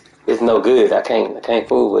 It's no good. I can't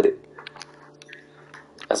fool with it.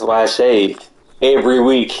 That's why I shave every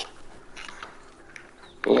week.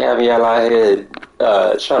 You have y'all out here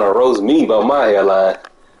trying to roast me about my hairline.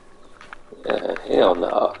 Hell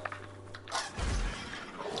no.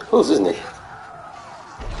 Who's this nigga?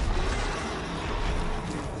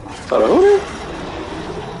 Hold on, who is?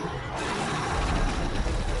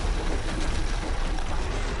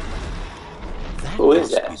 Who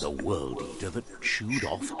is that? Must be the world eater that chewed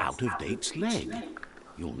off Out of Date's leg.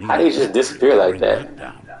 You'll need How did he just disappear like that?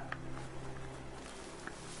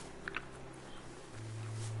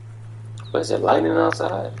 What is it, lightning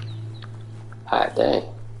outside? Hot dang.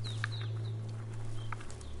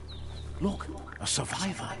 Look, a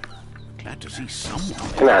survivor. Glad to see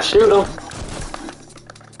someone. Can I shoot him?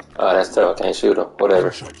 Oh, that's tough. I can't shoot him.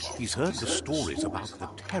 Whatever. He's heard the stories about the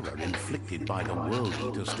terror inflicted by the world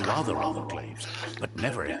eaters to other enclaves, but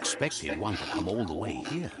never expected one to come all the way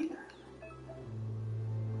here.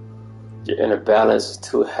 Your inner balance is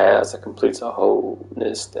two halves that completes a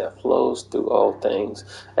wholeness that flows through all things.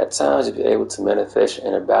 At times, you'll be able to manifest your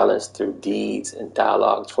inner balance through deeds and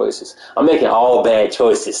dialogue choices. I'm making all bad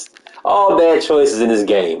choices. All bad choices in this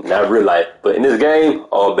game. Not real life, but in this game,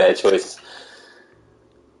 all bad choices.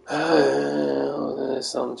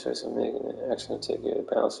 Some choice of making an action to take a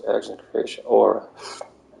balance action creation aura.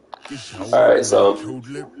 Alright, so I'm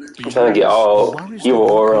trying to get all evil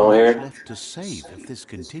aura on here. Left to save if this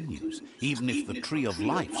continues, even if the tree of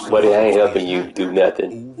life. But it ain't helping you do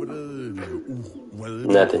nothing.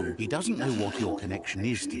 Nothing. He doesn't know what your connection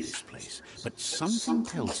is to this place, but something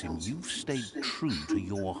tells him you've stayed true to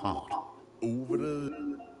your heart.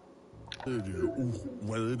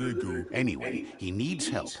 Anyway, he needs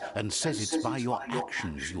help and says it's by your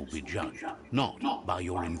actions you'll be judged, not by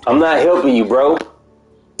your intentions. I'm not helping you, bro.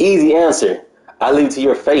 Easy answer. I leave to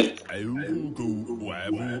your fate.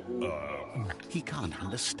 He can't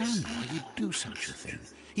understand why you'd do such a thing.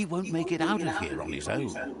 He won't make it out of here on his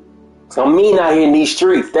own. So I'm mean out here in these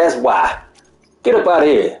streets, that's why. Get up out of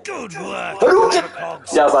here. Good work.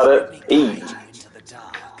 Y'all saw that? Easy.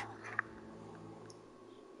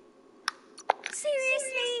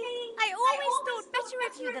 Seriously? I always thought better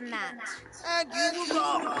of you than that. And you were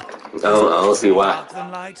wrong. I don't see why.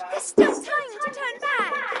 There's still time to turn back.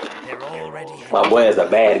 They're already My boy is a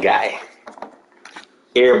bad guy.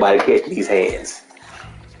 Everybody catch these hands.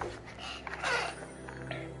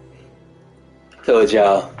 Told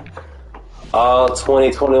y'all, all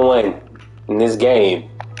 2021 in this game.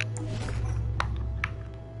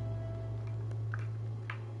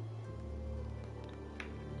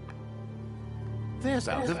 There's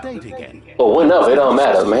Out of Date again. Well, when up, it don't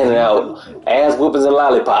matter. I'm handing out ass whoopings and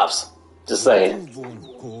lollipops. Just saying.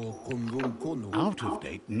 Out of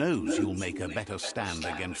Date knows you'll make a better stand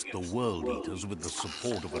against the world eaters with the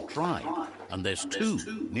support of a tribe, and there's two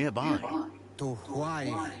nearby.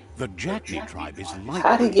 The Jagni tribe is like.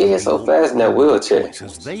 How'd he get here so fast in that wheelchair?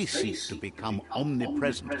 As they seek to become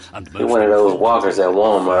omnipresent and You're one of those walkers at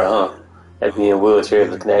Walmart, huh? That be in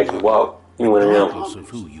wheelchairs that can actually walk. You one of them. Regardless of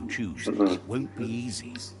who you choose, it won't be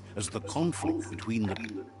easy, as the conflict between the.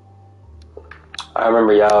 I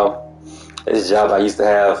remember, y'all, this job I used to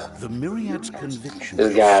have. The myriad's conviction.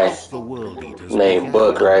 This guy named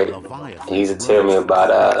Buck, right? He used to tell me about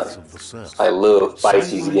like little fights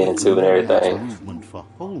he used to get into and everything. Movement for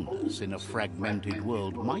wholeness in a fragmented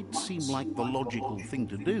world might seem like the logical thing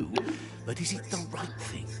to do, but is it the right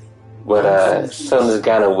thing? But some of this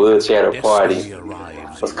guy in a wheelchair at a party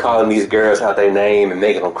was calling these girls out their name and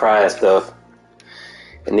making them cry and stuff.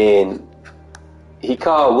 And then he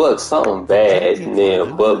called Buck something bad, and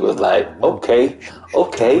then Buck was like, okay.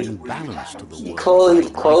 He closed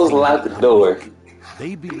and locked the door.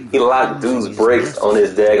 He locked dude's brakes on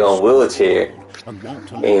his daggone wheelchair.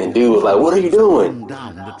 And dude was like, what are you doing?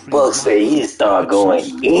 Buck said he just started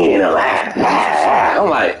going in. I'm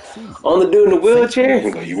like, on the dude in the wheelchair?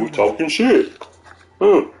 He goes, you were talking shit.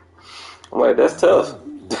 I'm like, that's tough.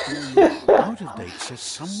 Out of Date says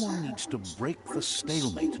someone needs to break the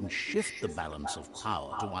stalemate and shift the balance of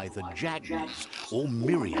power to either Jagni's or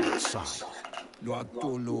Myriad's side.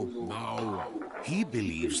 He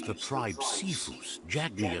believes the tribe Sifus,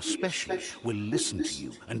 Jagni especially, will listen to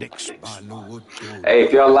you and expand. Hey,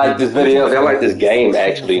 if y'all like this video, if y'all like this game,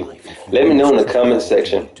 actually, let me know in the comment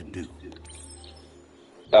section.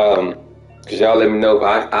 Cause y'all let me know if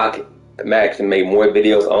I can actually make more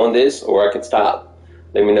videos on this, or I can stop.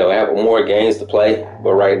 Let me know. I have more games to play,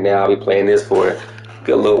 but right now I'll be playing this for a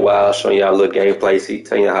good little while, showing y'all a little gameplay,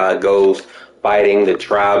 telling you how it goes, fighting the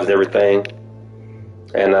tribes and everything.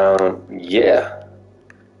 And yeah,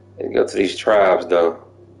 let's go to these tribes though.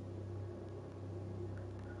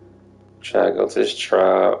 Try to go to this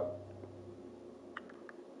tribe.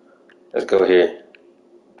 Let's go here.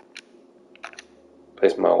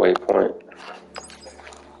 Place my waypoint.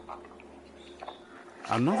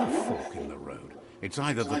 Another fork in the road. It's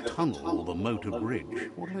either the tunnel or the motor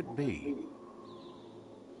bridge. What'll it be?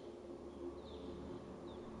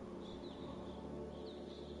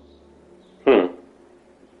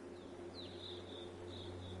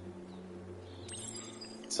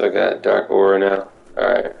 So I got dark aura now.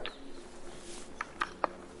 Alright.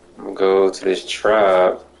 I'm gonna go to this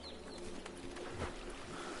tribe.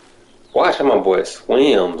 Watch how my boy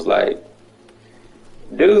swims. Like,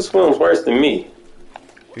 dude swims worse than me.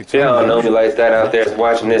 If y'all don't know me like that out there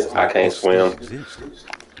watching this, I can't swim.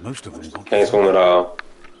 Most of them Can't swim at all.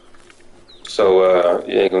 So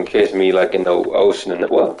you ain't gonna catch me like in the ocean.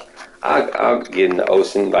 Well, I'll get in the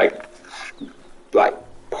ocean like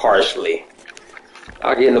partially.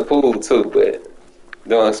 I'll get in the pool too, but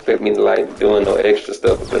don't expect me to like doing no extra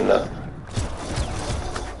stuff but no.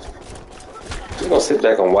 We're gonna sit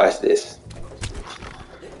back and watch this.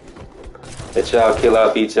 Let y'all kill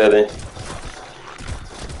off each other.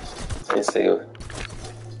 Let's see.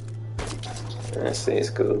 Let's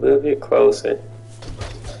go a little bit closer.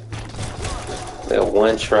 Let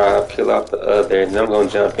one tribe kill off the other, and I'm gonna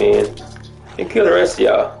jump in and kill the rest of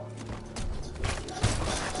y'all.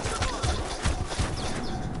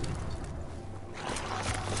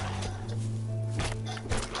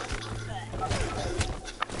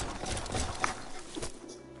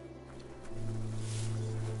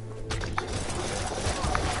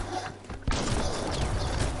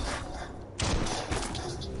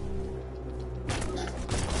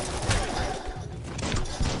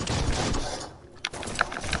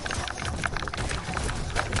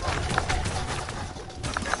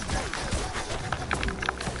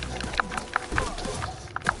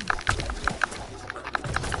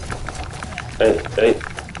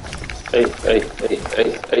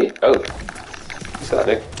 Hey, oh. What's up,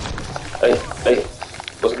 nigga? Hey,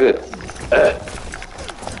 what's good?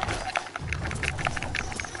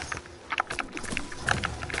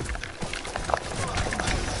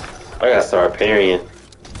 I gotta start parrying.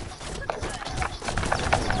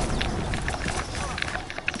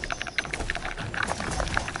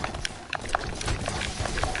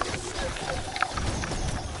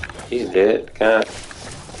 He's dead, God.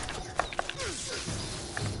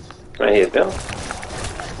 Can I hit them?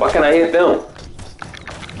 Why can't I hit them?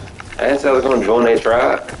 I didn't say I was gonna join their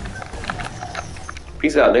tribe.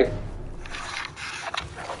 Peace out, nigga.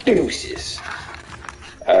 Deuces.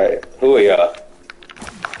 Alright, who are y'all?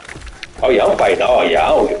 Oh yeah, I'm fighting all y'all. I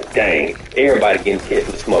don't give a dang. Everybody getting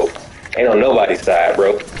catching the smoke. Ain't on nobody's side,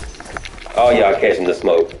 bro. All y'all catching the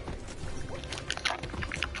smoke.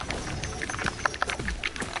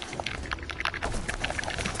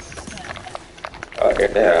 Oh, here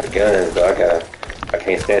they have guns, though. I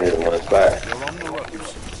can't stand in one spot.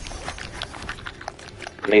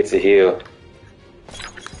 I need to heal.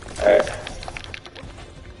 Alright.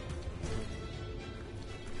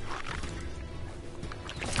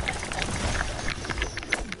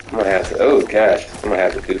 I'm gonna have to, oh gosh, I'm gonna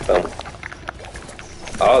have to do something.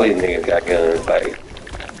 All these niggas got guns, like.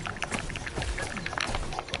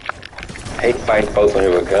 I hate fighting folks on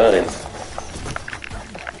here with guns.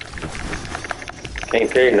 Can't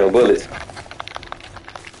carry no bullets.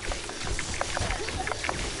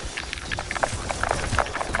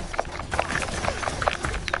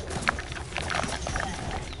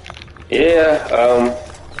 Yeah,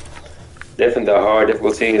 definitely the hard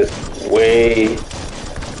difficulty is way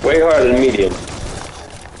harder than medium.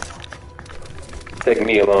 Taking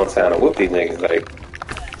me a long time to whoop these niggas. Like,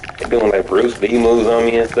 they're doing like Bruce Lee moves on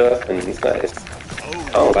me and stuff, and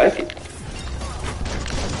I don't like it.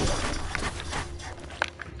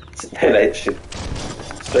 That shit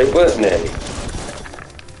straight busting at me.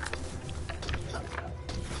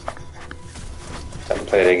 I can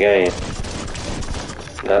play the game.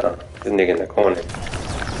 No, this nigga in the corner.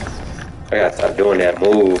 I gotta stop doing that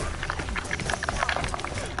move.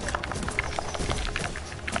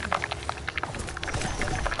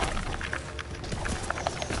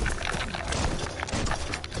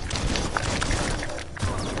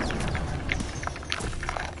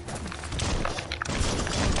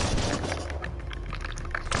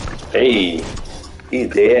 Hey, he's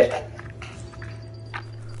dead.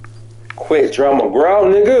 Quit drama growl,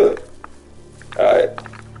 nigga. Alright.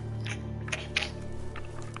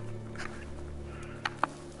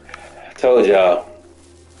 I told y'all,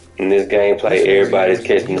 in this gameplay, everybody's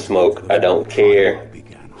catching the smoke. I don't care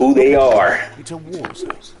who they are, It's a war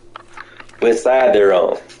zone. what side they're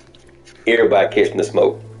on. Everybody catching the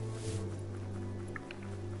smoke.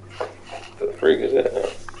 The freak is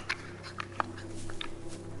that?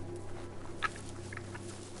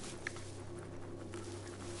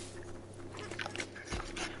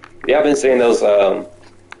 Yeah, I've been seeing those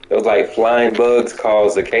It was like flying bugs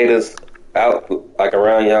called cicadas out like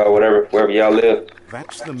around y'all, whatever, wherever y'all live.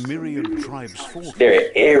 That's the myriad tribe's They're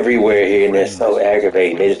fortress. everywhere here, and they're so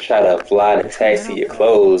aggravating. They just try to fly and attach to your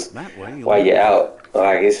clothes That way you'll while you're never out.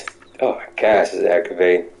 Like it's, oh my gosh, it's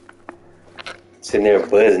aggravating. Sitting there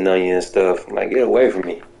buzzing on you and stuff. I'm like, get away from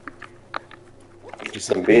me. It's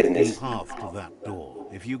Some a hidden business. path to that door.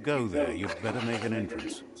 If you go there, you'd better make an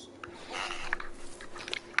entrance.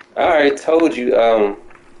 I already told you,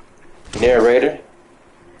 narrator.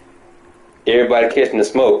 Everybody catching the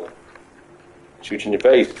smoke. Shoot you in your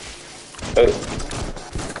face.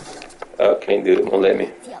 Oh, can't do it. Won't let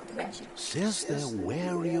me. Says they're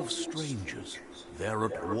wary of strangers. They're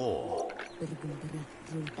at war.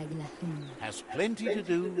 Has plenty to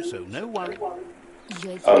do, so no worry.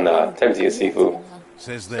 Oh nah, tempting your seafood.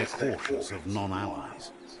 Says they're cautious of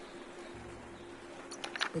non-allies.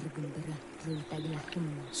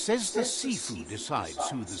 Says the Sifu decides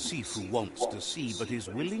who the Sifu wants to see, but is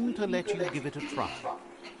willing to let you give it a try.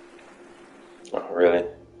 Oh, really?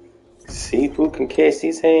 Seafood can catch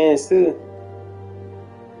these hands too.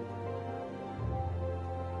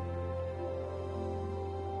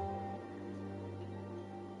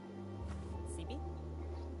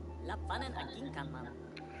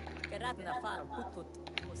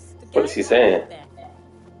 What is he saying?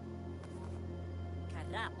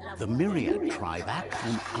 The Myriad tribe act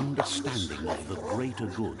on understanding of the greater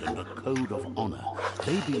good and a code of honor.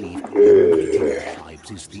 They believe uniting the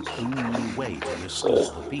tribes is the only way to restore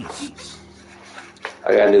the peace.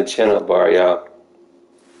 I got a new channel bar, y'all.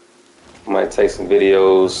 Might take some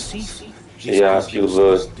videos, show y'all a few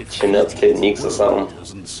little chin up techniques or something.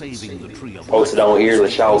 Post it on here,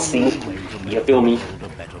 let y'all see. You feel me?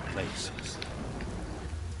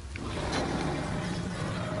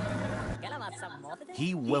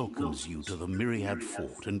 He welcomes you to the Myriad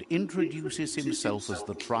Fort and introduces himself as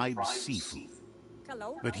the tribe's Sifu.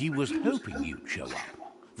 But he was hoping you'd show up.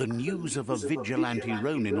 The news of a vigilante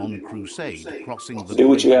Ronin on crusade crossing the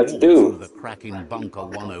Great Wall through the crack in Bunker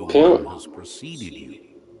 101 has preceded you.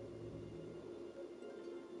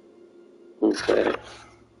 Okay.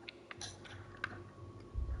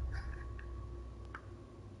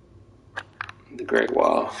 The Great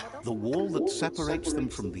Wall. The wall that separates them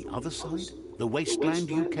from the other side? The wasteland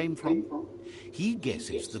you came from? He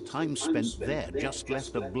guesses the time spent there just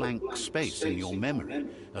left a blank space in your memory,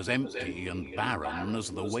 as empty and barren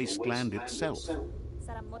as the wasteland itself.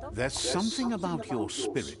 There's something about your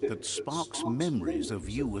spirit that sparks memories of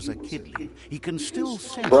you as a kidling. He can still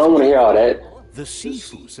sense Bro, I want to hear all that. The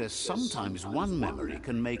Sifu says sometimes one memory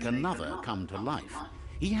can make another come to life.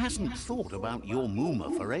 He hasn't thought about your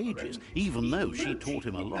Muma for ages, even though she taught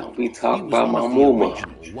him a lot. We talk about my Muma.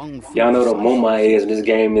 Y'all know the Muma is in this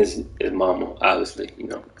game is Mama, obviously, you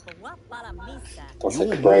know. Don't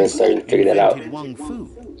take a brain surgeon to figure that out. Wung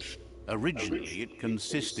Fu. Originally, it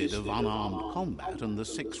consisted of unarmed combat and the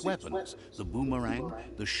 6 weapons: the boomerang,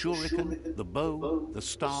 the shuriken, the bow, the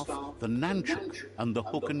staff, the nunchuk, and the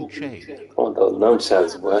hook and chain. I want those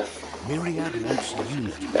nunchucks, boy. Myriad wants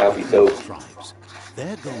unity That'll be between dope. the tribes.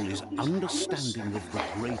 Their goal is understanding of the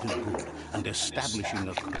greater good and establishing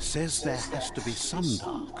a... Says there has to be some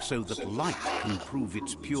dark so that light can prove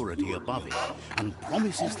its purity above it, and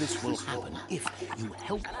promises this will happen if you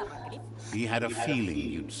help. He had a feeling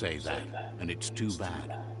you'd say that, and it's too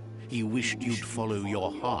bad. He wished you'd follow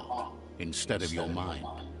your heart instead of your mind.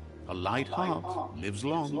 A light heart lives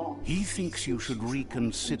long. He thinks you should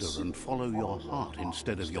reconsider and follow your heart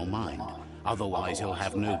instead of your mind. Otherwise, he'll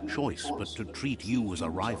have no choice but to treat you as a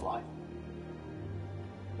rival.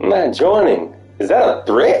 I'm not joining. Is that a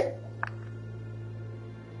threat?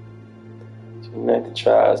 Unite the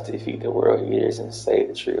tribes, defeat the world eaters, and save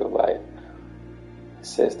the tree of life. It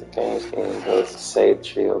says the game's game goes to save the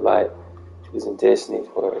tree of life, choosing destiny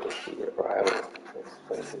for a defeated rival.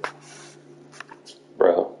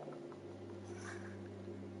 Bro.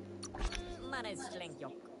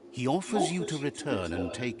 He offers you to return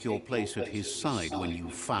and take your place at his side when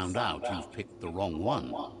you've found out you've picked the wrong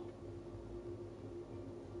one.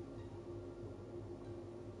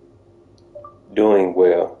 Doing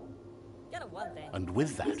well. And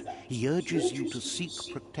with that, he urges you to seek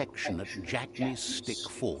protection at Jackney's Stick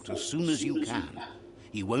Fort as soon as you can.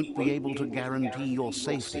 He won't be able to guarantee your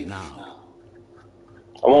safety now.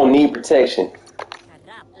 I won't need protection.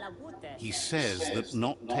 He says that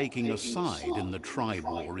not taking a side in the tribe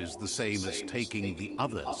war is the same as taking the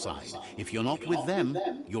other side. If you're not with them,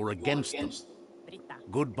 you're against them.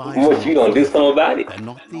 Goodbyes. What, you gonna do something about it? They're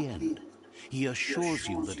not the end. He assures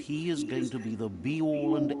you that he is going to be the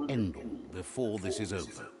be-all and end-all before this is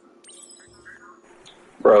over.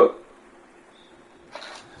 Bro,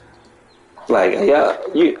 Like, are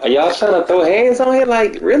y'all trying to throw hands on here?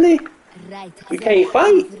 Like, really? We can't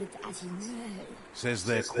fight? Says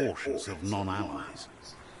they're cautious of non-allies.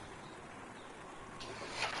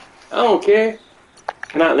 I don't care.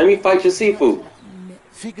 Let me fight your seafood.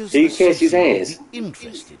 Figures He the catch his seafood would hands. be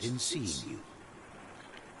interested in seeing you.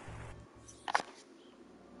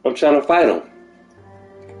 I'm trying to fight him.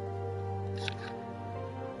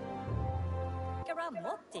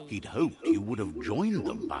 He'd hoped you would have joined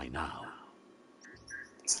them by now.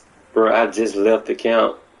 Bro, I just left the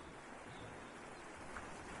camp.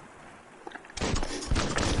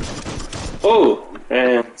 Oh,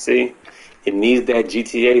 man, see? It needs that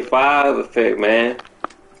GTA 5 effect, man.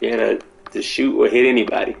 Yeah, to shoot or hit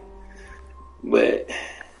anybody. But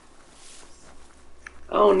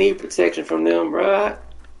I don't need protection from them, bro.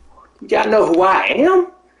 Y'all know who I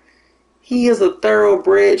am? He is a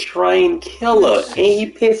thoroughbred trained killer, and he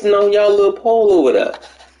pissing on y'all little pole over there.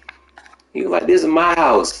 He was like, this is my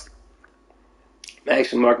house. I'm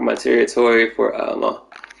actually marking my territory for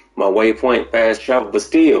my waypoint fast travel, but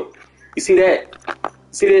still, you see that?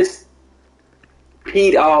 See this?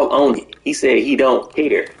 Peed all on it. He said he don't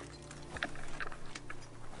care.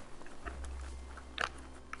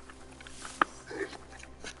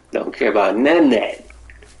 Don't care about none of that.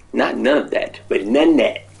 Not none of that, but none of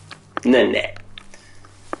that. None of that.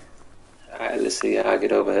 Alright, let's see how I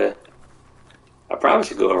get over here. I probably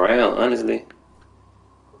should go around, honestly.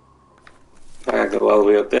 I gotta go all the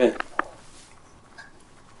way up there.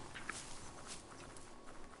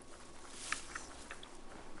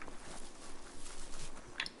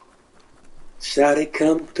 Shawty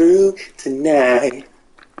come through tonight.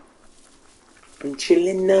 I'm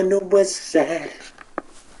chilling on the west side.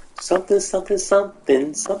 Something, something,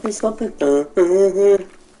 something, something, something.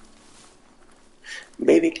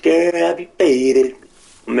 Baby girl, I'll be faded.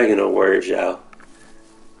 I'm making no words, y'all.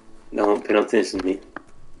 Don't pay no attention to me.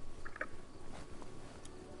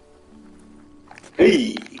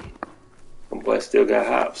 Hey! My boy still got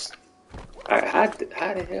hops. Alright, how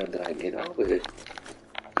the hell did I get over here?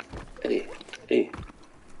 Hey.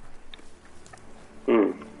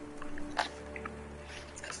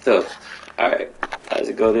 That's tough. Alright, does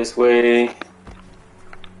it go this way?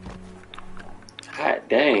 Hot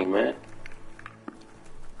dang, man.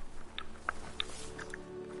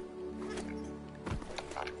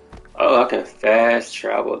 Oh, I can fast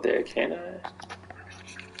travel there, can I?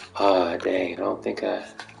 Oh, dang, I don't think I...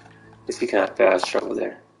 Guess we can't fast travel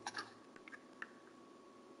there.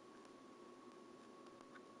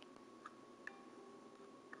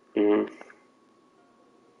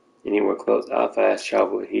 Anywhere close, I'll fast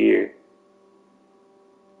travel here.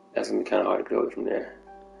 That's gonna be kind of hard to go from there.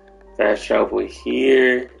 Fast travel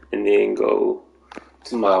here, and then go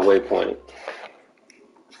to my waypoint.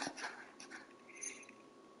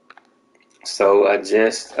 So I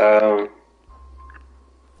just, did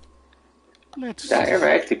I ever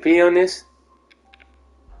actually pee on this?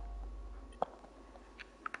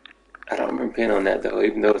 I don't remember peeing on that though,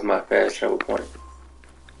 even though it's my fast travel point.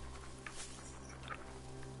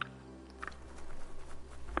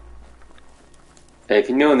 Hey, if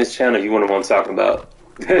you're new on this channel, you want to know what I'm talking about.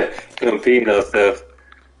 Doing peeing on stuff,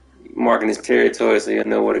 marking this territory so you'll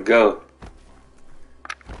know where to go.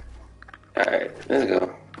 Alright, let's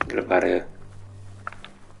go. Get up out of here.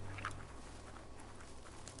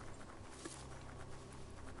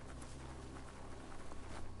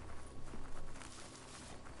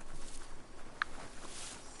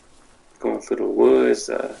 Going through the woods.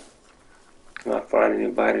 Can I find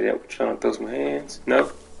anybody that was trying to throw some hands? No?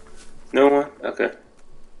 No one? Okay.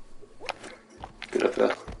 Get up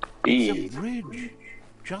there. It's a bridge.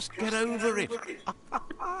 Just get over it.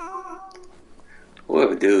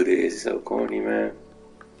 Whoever dude is, he's so corny, man.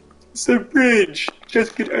 It's a bridge.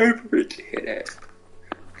 Just get over it. Head ass.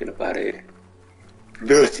 Get up out of here.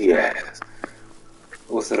 Dirty ass.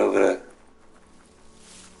 What's that over there?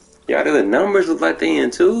 Yeah, do the numbers look like they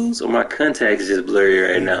in twos, or my contacts just blurry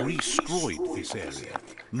right now? Destroyed this area,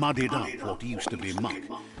 muddied up what used to be muck,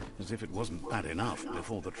 as if it wasn't bad enough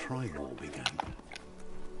before the tribe war began.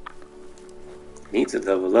 Need to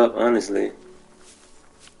level up, honestly.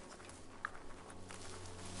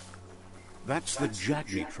 That's the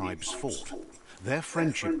Jagni tribe's fault. Their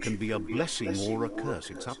friendship can be a blessing or a curse.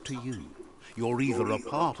 It's up to you. You're either a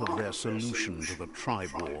part of their solution to the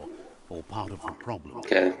tribe war, or part of the problem.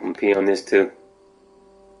 Okay, I'm gonna pee on this too.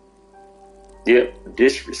 Yep,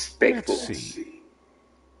 disrespectful. Let's see.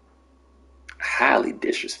 Highly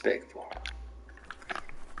disrespectful.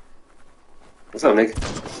 What's up,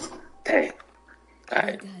 nigga? Dang.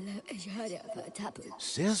 Alright.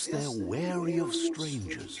 Says they're wary of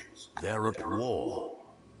strangers. They're at war.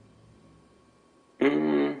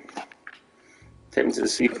 Take me to the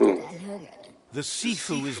seafood. The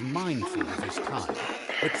Sifu is mindful of his time,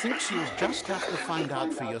 but thinks you'll just have to find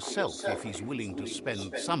out for yourself if he's willing to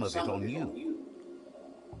spend some of it on you.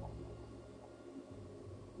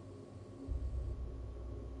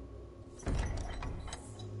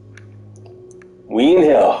 We in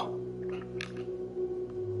hell.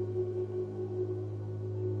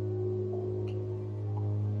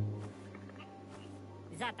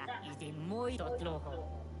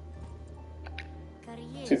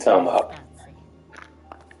 What you talking about?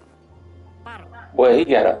 Boy, he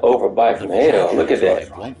got an overbite from hell. Look at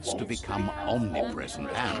that. Wants to become omnipresent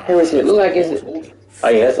and Here is it. Look like it's. Oh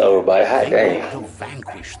yeah, that's overbite. Hot they dang. want to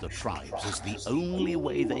vanquish the tribes, as the only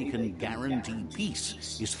way they can guarantee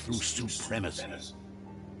peace is through supremacy.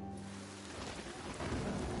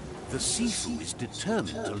 The Sifu is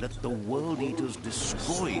determined to let the World Eaters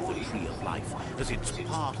destroy the Tree of Life, as it's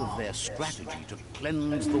part of their strategy to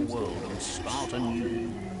cleanse the world and start anew.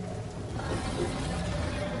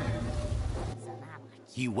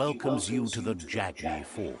 He welcomes you to the Jagni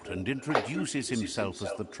fort and introduces himself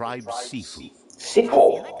as the tribe's Sifu.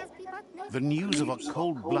 Sifu. The news of a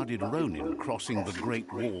cold-blooded Ronin crossing the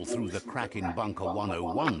Great Wall through the crack in Bunker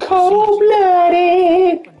 101.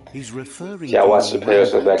 Cold-blooded. He's referring Yeah, I to watched your the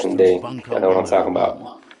Periscope back in the day. Bunker I know what I'm talking 101.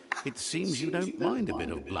 about. It seems you don't mind a bit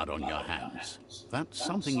of blood on your hands. That's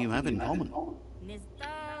something you have in common.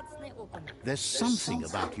 There's something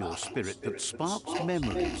about your spirit that sparks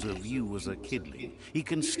memories of you as a kidling. He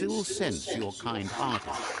can still sense your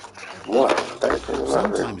kind-hearted. What?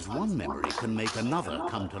 Sometimes one memory can make another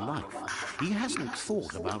come to life. He hasn't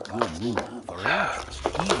thought about your Muna for ages,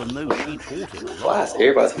 even though she taught him a lot. Why is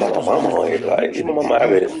everybody talking about my mama on here? Like, leave my mama out of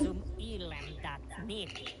this.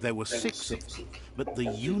 There were 6 of them, but the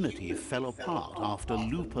unity fell apart after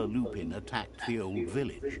Lupa Lupin attacked the old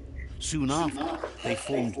village. Soon after, they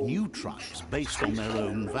formed new tribes based on their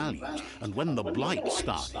own values, and when the Blight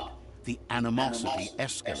started, the animosity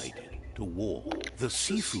escalated to war. The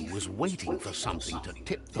Sifu was waiting for something to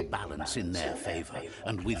tip the balance in their favor,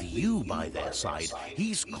 and with you by their side,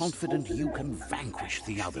 he's confident you can vanquish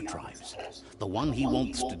the other tribes. The one he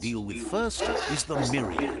wants to deal with first is the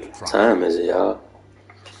Myriad tribe. Time is it, y'all?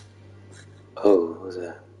 Oh, what was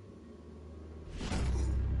that?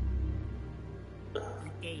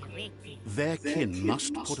 Their kin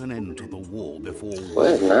must put an end to the war before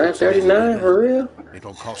war. What, 9:39 for real?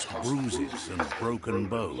 It'll cost bruises and broken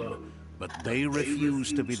bone, but they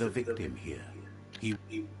refuse to be the victim here.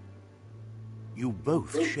 You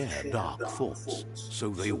both share dark thoughts, so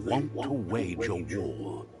they want to wage a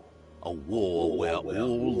war. A war where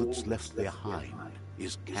all that's left behind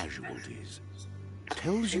is casualties.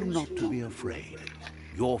 Tells you not to be afraid.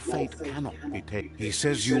 Your fate cannot be taken. He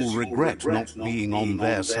says you'll regret not being on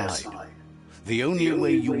their side. The only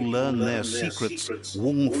way you'll learn their secrets,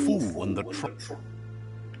 Wung Fu and the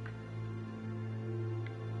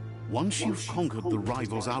Once you've conquered the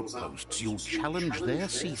rivals' outposts, you'll challenge their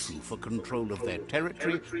Sifu for control of their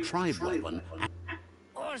territory, tribe weapon,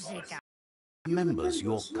 and remembers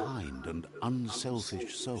your kind and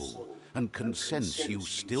unselfish soul, and can sense you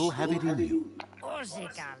still have it in you.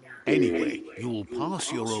 Anyway, you'll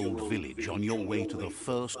pass your old village on your way to the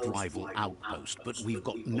first rival outpost, but we've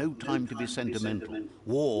got no time to be sentimental.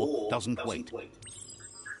 War doesn't wait.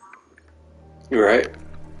 You're right.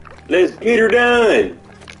 Let's get her done.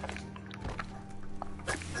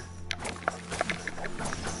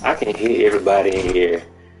 I can hear everybody in here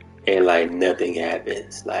and like nothing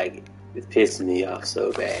happens. Like, it's pissing me off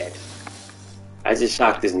so bad. I just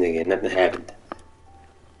shocked this nigga and nothing happened.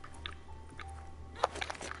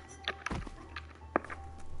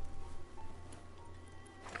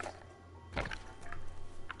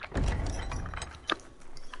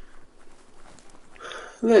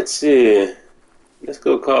 Let's see. Let's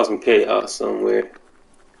go cause some chaos somewhere.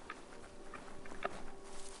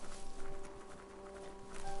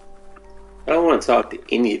 I don't want to talk to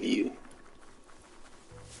any of you.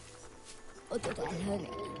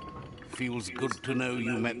 Feels good to know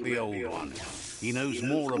you met the old one. He knows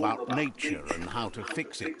more about nature and how to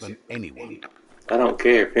fix it than anyone. I don't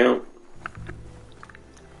care, pimp.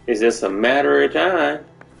 It's just a matter of time.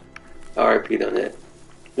 I'll repeat on that.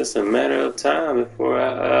 Just a matter of time before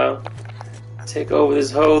I take over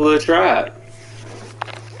this whole little tribe.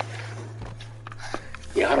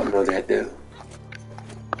 Y'all don't know that though.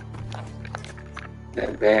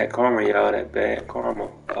 That bad karma, y'all. That bad karma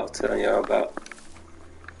I was telling y'all about.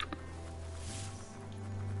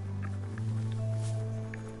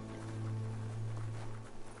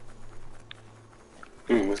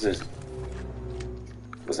 What's this?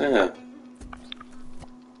 What's in here?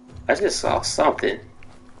 I just saw something.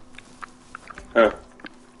 Huh.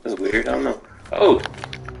 That's weird. I don't know. Oh!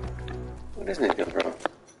 Where does this come from?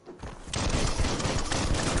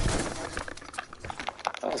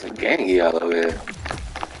 Oh, it's a gangy all over here.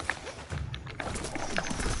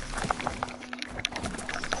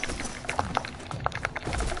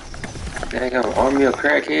 Dang, an army of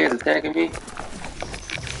crackheads attacking me?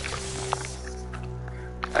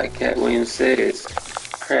 Like Cat Williams says,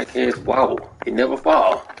 crackheads wobble. They never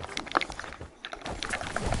fall.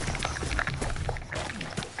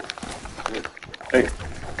 Hey,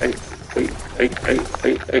 hey, hey, hey, hey,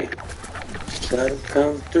 hey, hey. Try to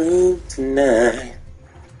come through tonight.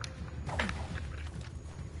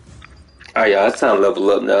 Alright, y'all, it's time to level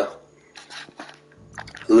up now.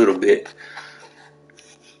 A little bit.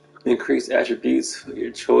 Increase attributes for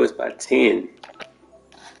your choice by 10.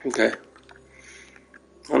 Okay.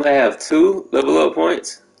 Only have 2 level up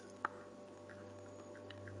points.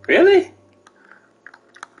 Really?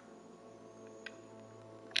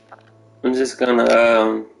 I'm just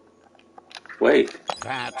gonna, wait.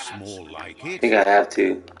 That's more like I it. think I have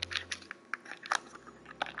to.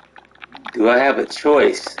 Do I have a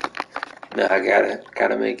choice? No, I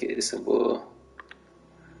gotta make it simple.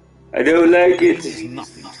 I don't like It it. means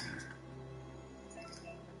nothing to you.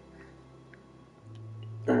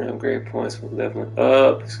 Upgrade points from leveling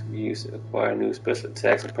up. Use to acquire new special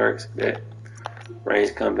attacks and perks. Bet.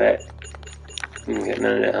 Range combat. Got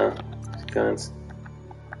none of that, huh? Guns.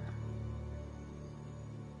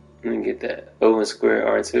 Let me get that. Open square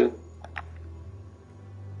R2.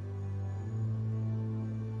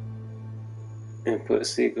 Input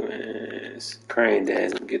sequence. Crane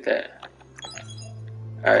dance. Let me get that.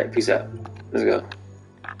 Alright, peace out. Let's go.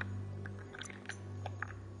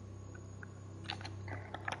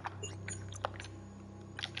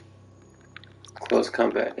 Close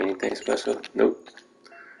combat. Anything special? Nope.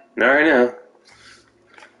 Not right now.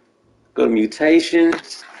 Go to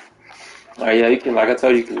mutations. Alright, yeah, you can, like I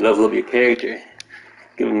told you, you can level up your character.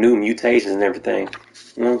 Give them new mutations and everything.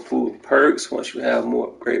 Food perks. Once you have more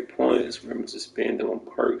upgrade points, remember to spend them on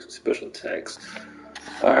perks and special attacks.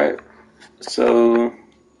 Alright, so I'm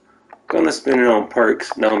gonna spend it on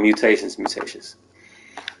perks, no mutations.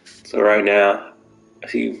 So right now, I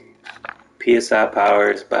see PSI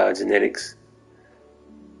powers, biogenetics.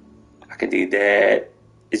 I can do that.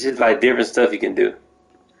 It's just like different stuff you can do.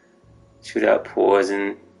 Shoot out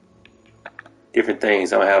poison, different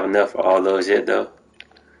things. I don't have enough for all those yet though.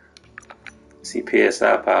 See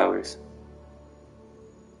PSI powers.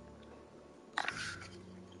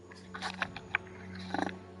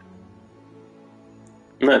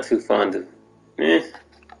 Not too fond of. What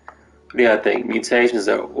do y'all think? Mutations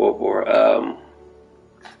or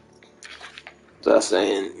what's I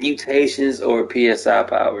saying? Mutations or PSI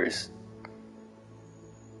powers?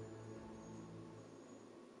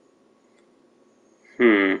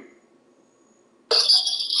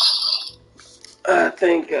 I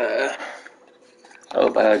think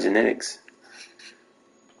biogenetics.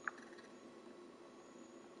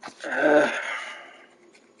 Uh,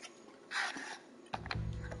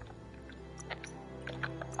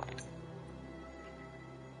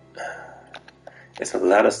 It's a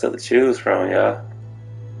lot of stuff to choose from, y'all.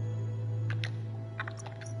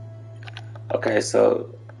 Okay,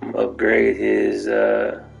 so upgrade his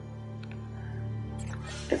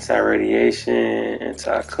anti-radiation,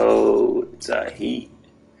 anti-cold, anti-heat.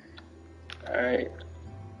 Alright.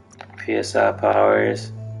 PSI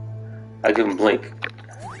powers. I'll give him blink.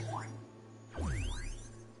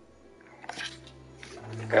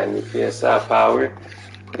 Got a new PSI power.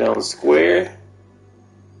 Put it on square.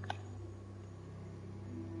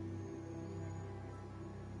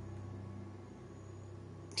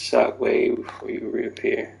 Shockwave before you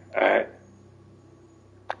reappear. Alright.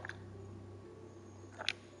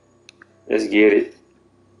 Let's get it.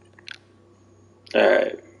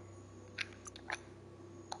 Alright.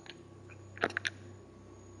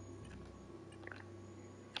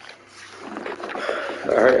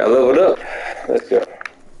 Alright, I leveled up. Let's go.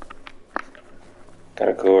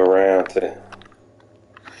 Gotta go around to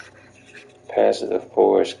Passage of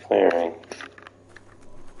Forest Clearing.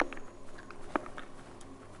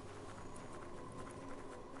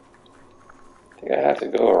 I think I have to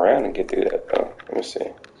go around and get through that though. Let me see.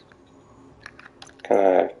 Can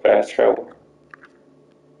I fast travel?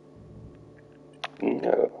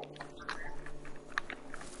 No.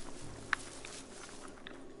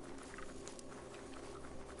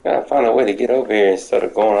 Gotta find a way to get over here instead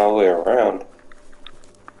of going all the way around.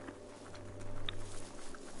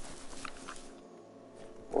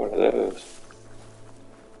 What are those?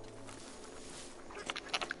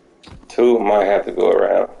 2 might have to go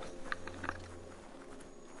around.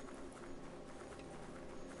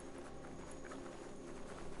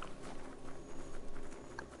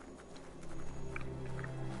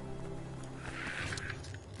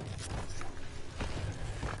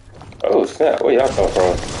 snap. Where y'all come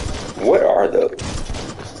from? What are those?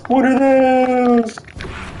 What are those?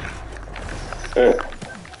 Uh.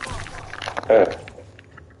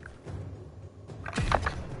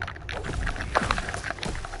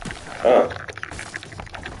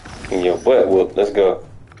 In your butt whoop. Let's go.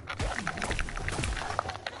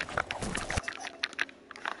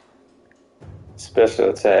 Special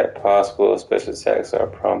attack possible. Special attacks are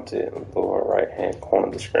prompted in the lower right hand corner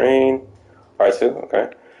of the screen. R2, okay.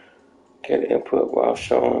 Get input while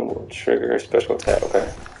showing will trigger a special attack, okay.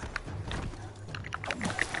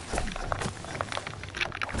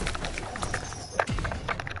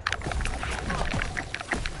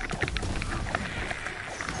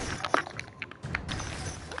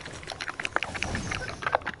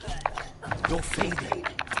 You're fading.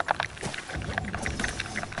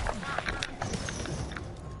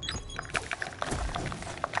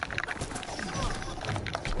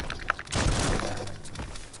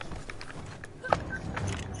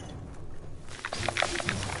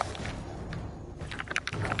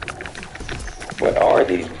 What are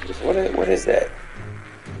these? What is that?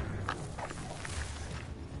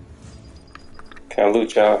 Can I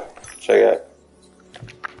loot y'all? Check out.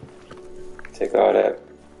 Take all that.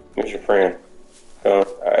 Where's your friend? Come.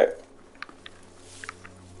 Alright.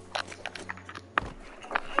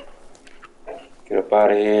 Get up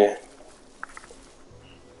out of here.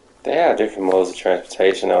 They have different modes of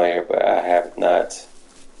transportation on here, but I have not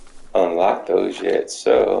unlocked those yet,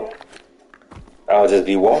 so I'll just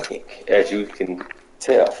be walking, as you can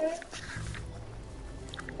tell.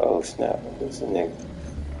 Oh snap, who's the nigga?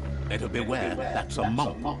 Better beware, that's a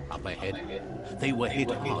monk up ahead. They were hit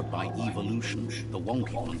hard by evolution, the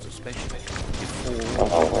wonky ones especially. Oh,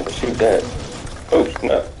 I want to shoot that. Oh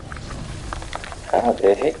snap. How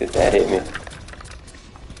the heck did that hit me?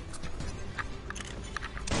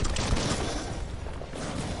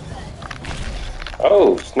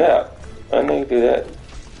 Oh snap. I know you do that.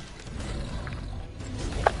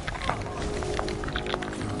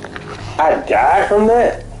 I died from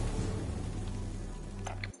that?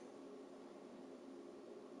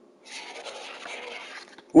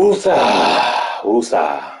 Woosah.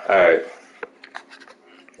 Woosah. Alright.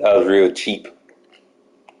 That was real cheap.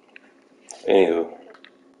 Anywho.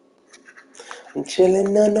 I'm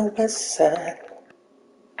chilling on the west side.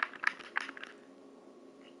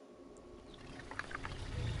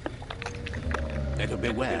 Better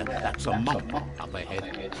beware, that's a monk up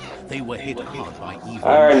ahead. They were hit hard by evolution.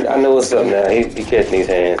 Alright, I know what's up now. He catching these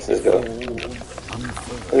hands. Let's go.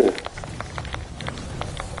 Ooh.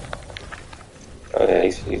 Oh yeah,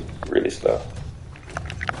 he's really slow.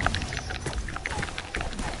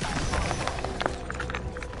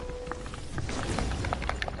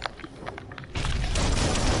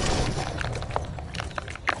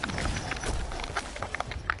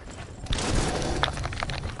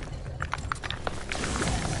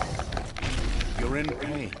 You're in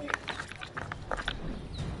pain.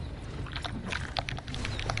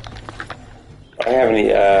 I don't have any,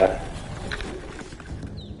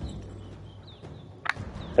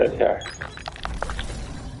 there they are.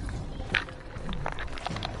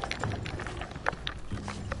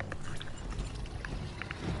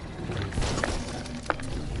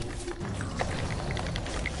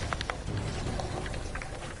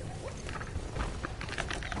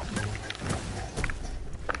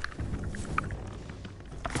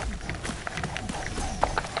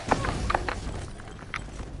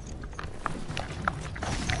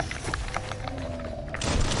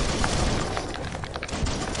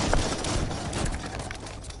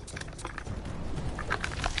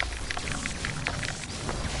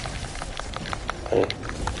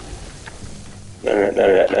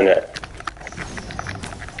 None of that.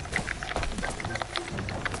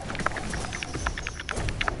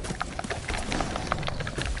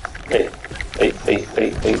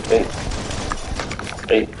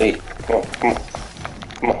 Hey. Come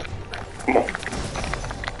on.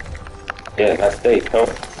 Yeah, not today, pimp.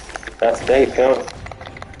 Not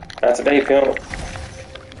today, pimp.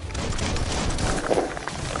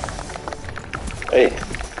 Hey.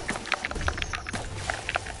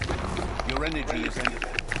 Your energy is empty.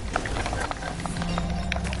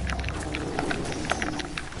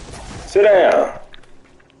 Sit down.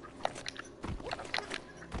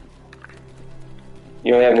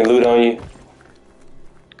 You don't have any loot on you?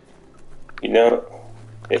 You don't?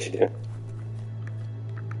 Yes, you do.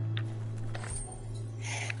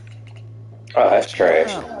 Oh, that's trash.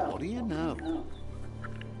 Well, what do you know?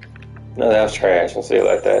 No, that was trash. Don't say it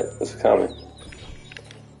like that. It's coming.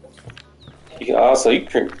 You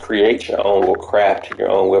can create your own, or craft your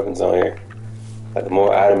own weapons on here. Like the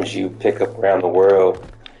more items you pick up around the world,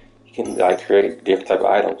 You can like create different type of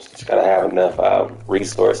items. You just gotta have enough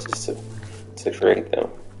resources to create them.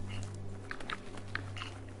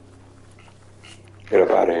 Get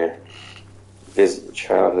up out of here. Visit the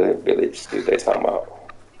childhood village. See what they talking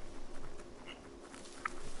about.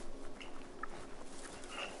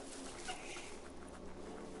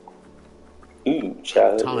 Ooh,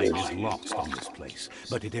 childhood Time village. is lost on this place,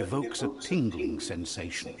 but it evokes a tingling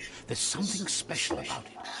sensation. There's something special about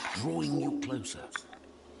it, drawing you closer.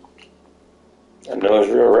 I know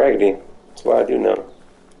it's real raggedy. That's why I do know.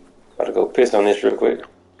 About to go piss on this real quick.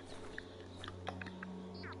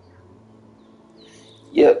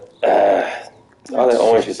 Yep. All that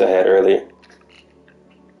orange juice I had earlier.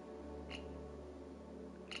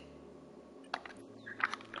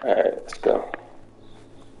 Alright, let's go.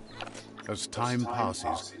 As time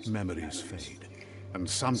passes, memories fade, and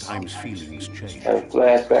sometimes feelings change. And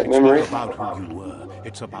flashback It's memory. not about who you were,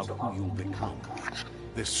 it's about who you'll become.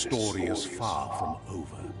 This story is far from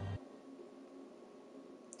over.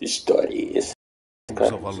 This story is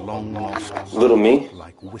Of a long lost little me.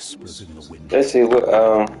 like whispers in the wind. Let's see what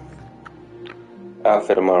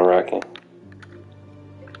outfit am I rocking.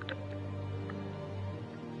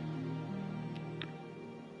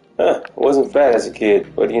 Huh, wasn't fat as a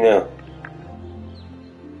kid, but you know.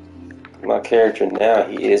 My character now,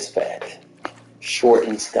 he is fat. Short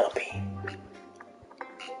and stumpy.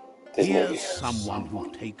 This Here's movie. someone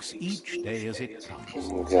who takes each day as it comes.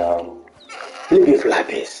 Look at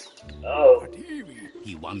Flappis. Oh.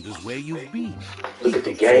 He wonders where you've been. Look at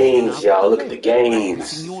the games, y'all. Look at the games.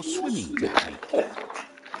 Practicing your swimming technique.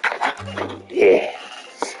 Yeah.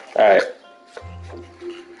 Alright.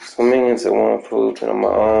 Swimming into one food on my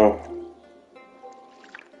own.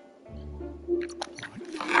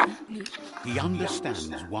 He understands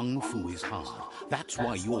Wang Fu is hard. That's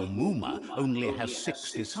why your Muma only has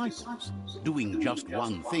 6 disciples. Doing just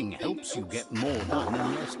one thing helps you get more done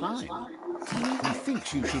in less time. He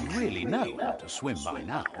thinks you should really know how to swim by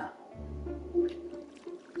now.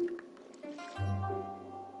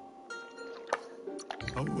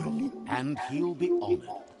 And he'll be honored.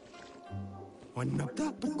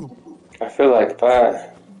 I feel like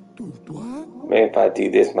maybe if I do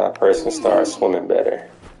this, my person can start swimming better.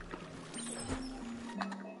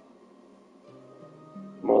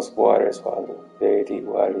 Most waters, while in very deep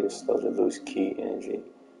water, you slowly lose key energy.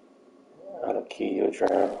 Out of key, you'll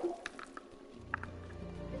drown.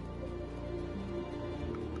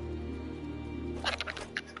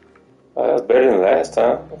 Oh, that was better than last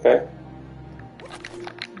time. Okay.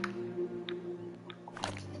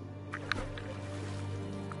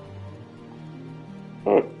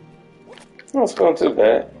 Not going too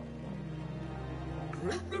bad.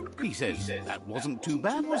 He says that wasn't too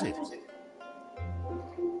bad, was it?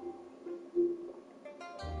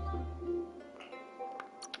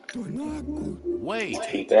 Wait,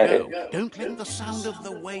 Keep at no. it. Don't let the sound of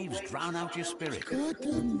the waves drown out your spirit.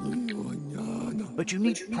 But you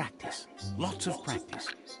need practice. Lots of practice.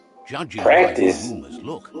 Judging Practice? by your Muma's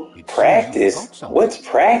look, it Practice? seems you've got something. What's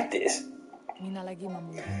practice? You Not a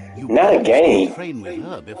promised game. to train with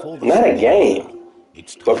her before the Not a swimming game. tour.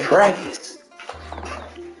 It's time But to practice.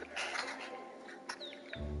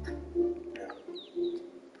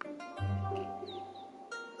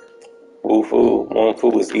 Woo-foo. One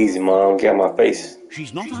foo is easy, Mom. Get out my face.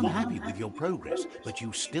 She's not unhappy with your progress, but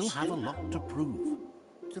you still have a lot to prove.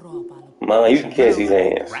 Mom, you can catch these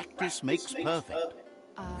hands. Practice makes perfect.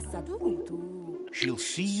 She'll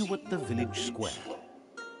see you at the village square.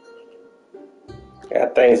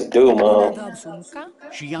 Got things to do, Mom.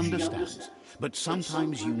 She understands, but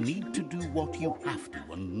sometimes you need to do what you have to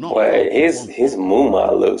and not Wait, what you his want. his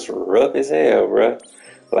Muma looks rough as hell, bruh.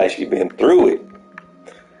 Like she been through it.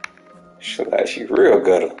 Like she real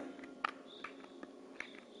gutter.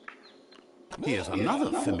 Here's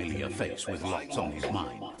another familiar face with lots on his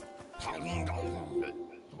mind.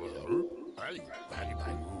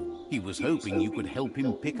 He was hoping you could help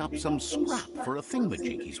him pick up some scrap for a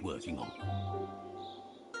thingamajig he's working on.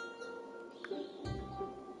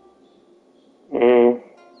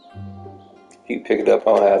 If you pick it up,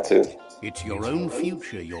 I don't have to. It's your own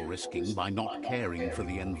future you're risking by not caring for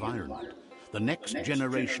the environment. The next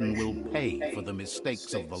generation will pay for the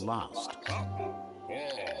mistakes of the last.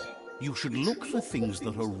 You should look for things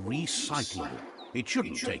that are recyclable. It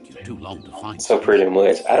shouldn't take you too long to find So some. pretty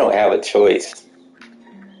much, I don't have a choice.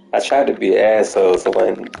 I tried to be an asshole so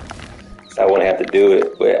I wouldn't have to do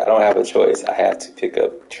it, but I don't have a choice. I have to pick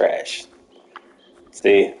up trash.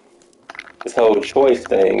 See, this whole choice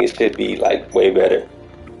thing, it should be like way better.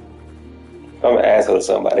 If I'm an asshole to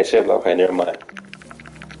somebody, it should be like, okay, never mind.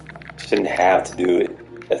 Shouldn't have to do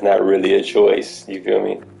it. That's not really a choice. You feel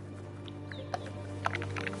me?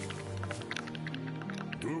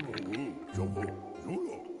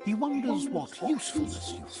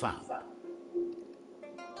 usefulness you found.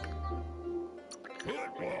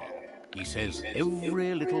 He says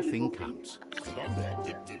every little thing counts.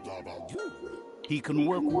 He can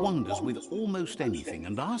work wonders with almost anything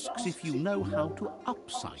and asks if you know how to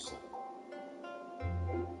upcycle.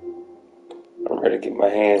 I'm ready to get my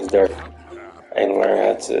hands dirty. I ain't learned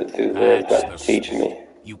how to do that. That's About the to teach spirit. me.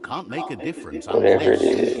 You can't make a difference Whatever it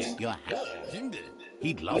unless you is. get your hands.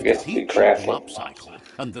 He'd I love to guess it'd be teach you to crafting. upcycle,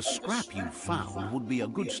 and the scrap you found would be a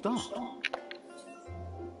good start.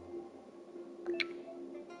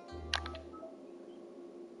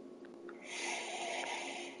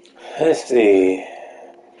 Let's see.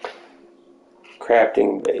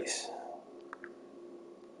 Crafting base.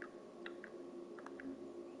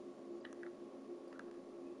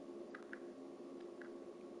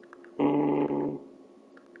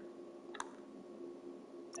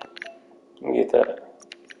 Let me get that.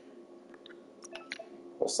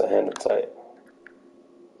 What's the handle type?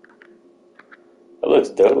 That looks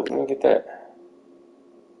dope. Let me get that.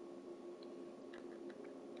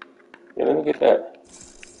 Yeah, let me get that.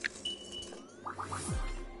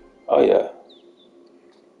 Oh yeah.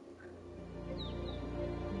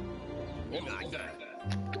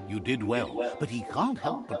 You did well, but he can't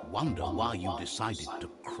help but wonder why you decided to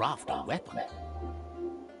craft a weapon.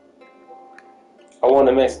 I want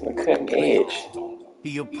to make some cutting edge.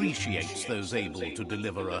 He appreciates those able to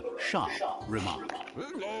deliver a sharp remark.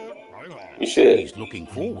 You should. He's looking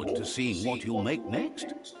forward to seeing what you'll make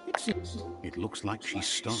next. It looks like she's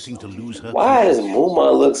starting to lose her Why does patience.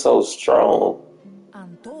 Muma look so strong?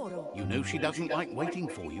 You know she doesn't like waiting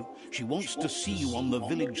for you. She wants to see you on the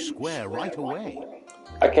village square right away.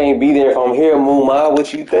 I can't be there if I'm here, Muma.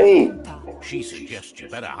 What you think? She suggests you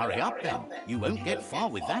better hurry up then. You won't get far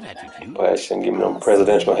with that attitude. But I shouldn't give me them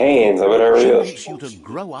presidential hands. I better She hurry up. wants you to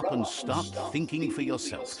grow up and start thinking for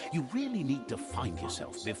yourself. You really need to find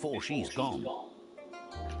yourself before she's gone.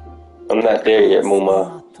 I'm not there yet,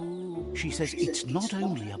 Muma. She says it's not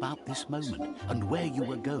only about this moment and where you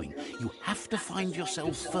were going. You have to find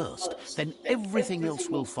yourself first, then everything else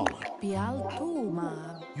will follow.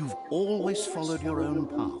 You've always followed your own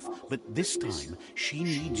path, but this time she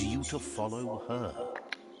needs you to follow her.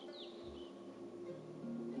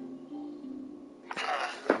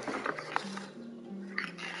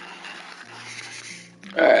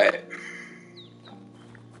 Alright.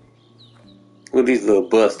 Look at these little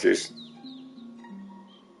busters.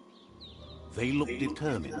 They look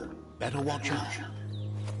determined. Better watch out.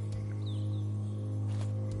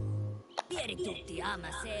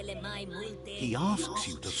 He asks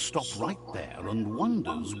you to stop right there and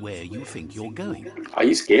wonders where you think you're going. Are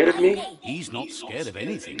you scared of me? He's not scared of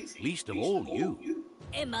anything, least of all you.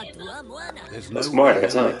 There's no smart way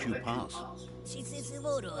ass, he'll huh? let you pass.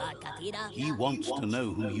 He wants to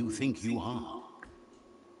know who you think you are.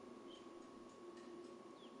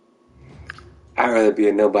 I'd rather be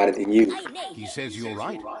a nobody than you. He says you're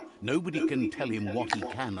right. Nobody can tell him what he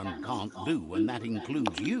can and can't do, and that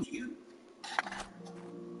includes you.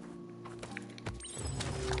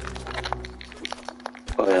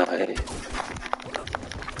 Oh, yeah, hey.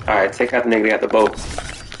 Alright, take out the nigga at the boat.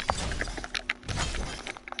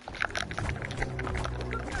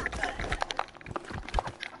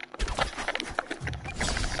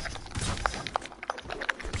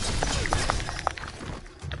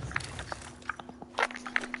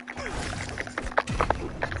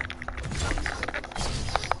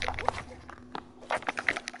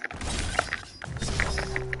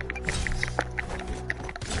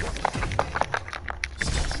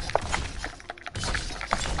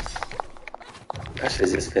 I should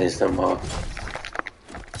just finish them off.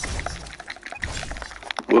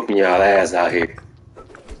 Whooping y'all ass out here.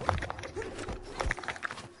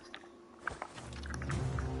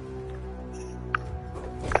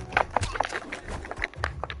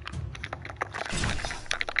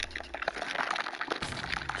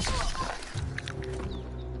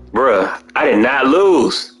 Bruh, I did not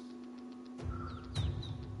lose.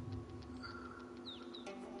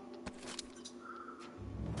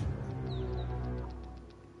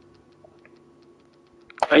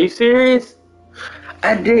 Are you serious?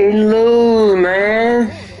 I didn't lose,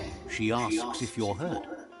 man. She asks if you're hurt.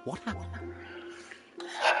 What happened?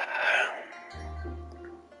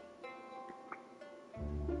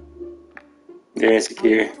 They're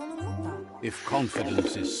insecure. If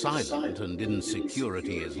confidence is silent and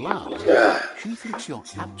insecurity is loud, she thinks you're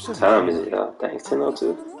What time is absolutely it, y'all? Thanks,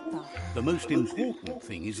 10:02. The most important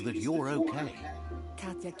thing is that you're okay.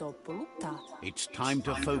 It's time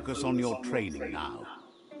to focus on your training now.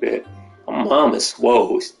 Bet. My mom is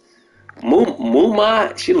swole.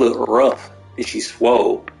 Muma, she look rough and she's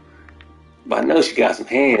swole. But I know she got some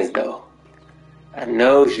hands, though. I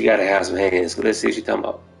know she gotta have some hands. So let's see what she's talking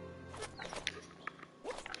about.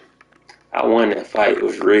 I won that fight. It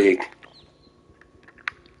was rigged.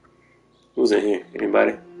 Who's in here?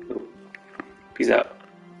 Anybody? Peace out.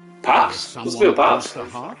 Pops? What's good, Pops?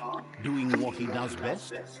 Doing what he does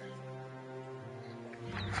best.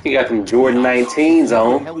 He got them Jordan 19s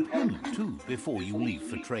on. Help him too before you leave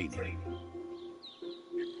for training.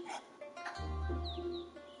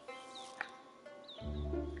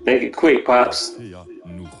 Make it quick, Pops.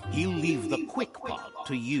 He'll leave the quick part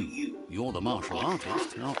to you. You're the martial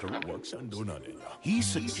artist, after all. He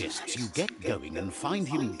suggests you get going and find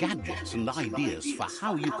him gadgets and ideas for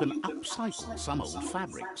how you can upcycle some old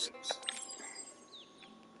fabrics.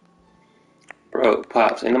 Bro,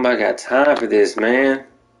 Pops, ain't nobody got time for this, man.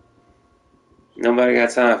 Nobody got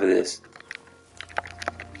time for this.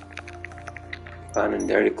 Finding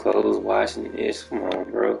dirty clothes, washing this. Come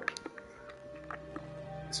on, bro.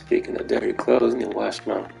 Speaking of dirty clothes, I need to wash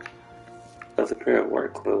my other pair of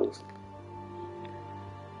work clothes.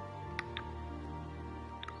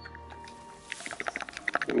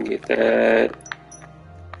 Let me get that.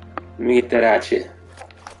 Let me get that out you.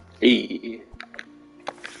 Hey.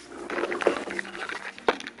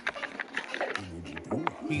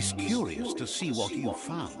 He's curious to see what you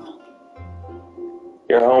found.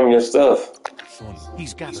 You're home your stuff.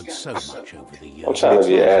 He's gathered so much over the years. I'm trying to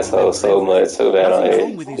be an asshole so much, so bad on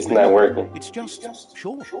it. It's not working. It's just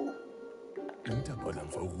short.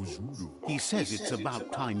 He says it's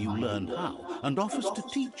about time you learned how and offers to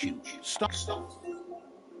teach you. Stop.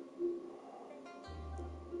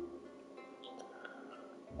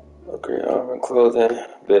 Okay, armor, clothing,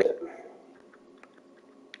 bit.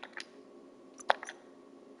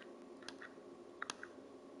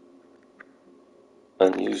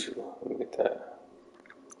 Unusual. Let me get that.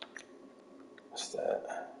 What's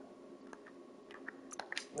that?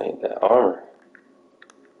 Ain't that armor?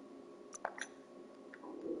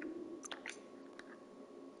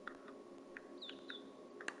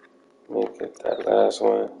 Let me get that last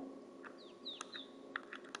one.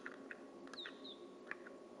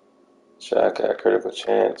 Shot got critical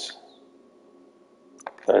chance.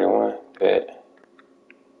 31. Bet.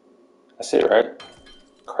 That's it, right?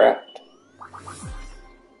 Crap.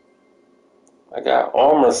 I got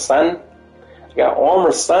armor, son. I got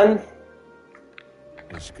armor, son.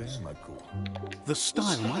 The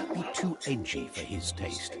style might be too edgy for his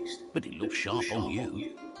taste, but it looks sharp on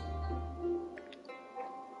you.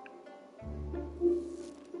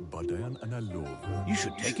 You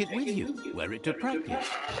should take it with you, wear it to practice.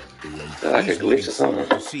 Like a glitch or something.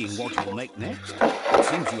 To seeing what you'll make next. It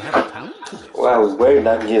seems you have a talent to it. Well, I was waiting,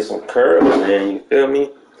 I can get some curls, man. You feel me?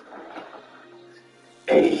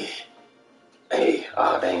 Hey. Hey.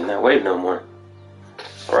 Oh, dang, not waiting no more.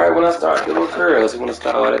 Right when I start doing curls, when I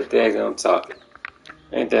start all that daggone talking.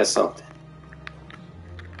 Ain't that something?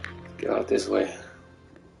 Get out this way.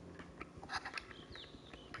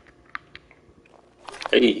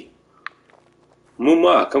 Hey.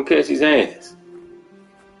 Muma, come catch these hands.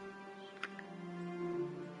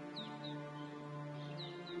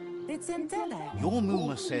 Your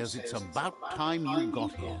Muma says it's about time you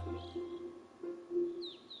got here.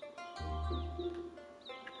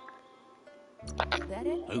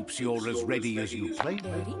 Hopes you're as ready as you played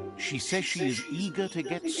her. She says she is eager to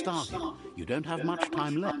get started. You don't have much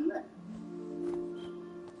time left.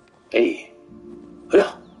 Hey.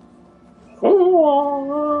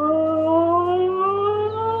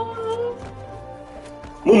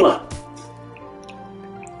 Muma.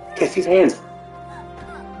 Catch these hands.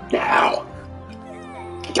 Now.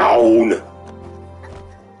 Down.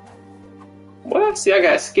 Well, see, I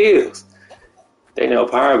got skills. There ain't no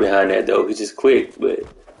power behind that, though. It's just quick, but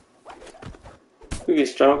we get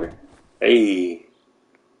stronger. Hey.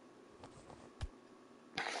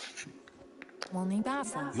 Your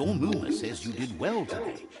Muma says you did well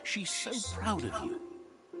today. She's so proud of you.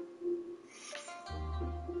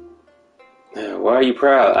 Why are you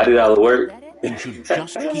proud? I did all the work. You should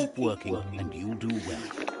just keep working and you'll do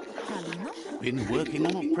well. Been working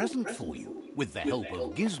on a present for you with the help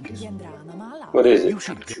of Gizmo. What is it? You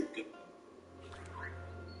should go.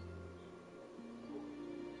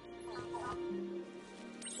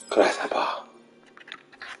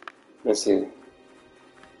 Let's see.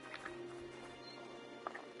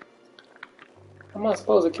 How am I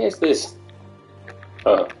supposed to catch this?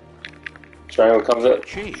 Triangle comes up.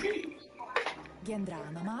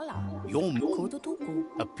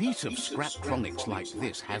 A piece of Scraptronics like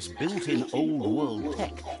this has built-in old-world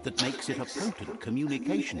tech that makes it a potent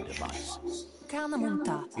communication device.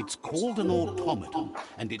 It's called an automaton,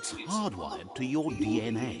 and it's hardwired to your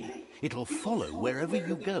DNA. It'll follow wherever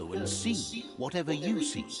you go and see whatever you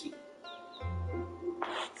see.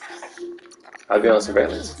 I'll be on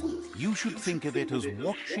surveillance. You should think of it as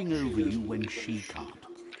watching over you when she can't.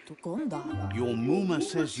 Your Muma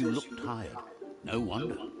says you look tired. No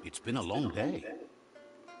wonder. It's been a long day.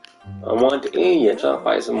 I want to end yet. Trying to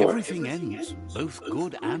fight some more. Everything ends, both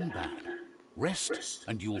good and bad. Rest,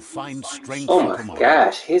 and you'll find strength Oh for my tomorrow.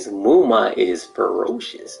 gosh, his Muma is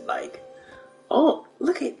ferocious. Like, oh,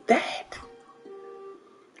 look at that.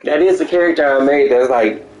 That is the character I made. That's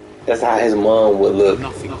like, that's how his mom would look.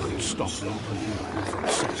 Nothing could stop Lupa from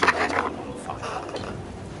setting the town on fire.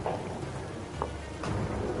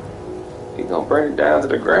 You gonna burn it down to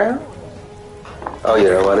the ground? Oh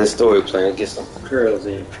yeah, while this story playing, get some curls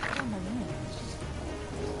in.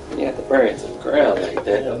 You have to burn it to the ground like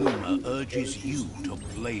that. Muma urges you to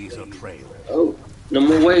blaze a trail. Oh, no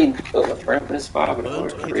more waiting. Oh, my friend, this fire, but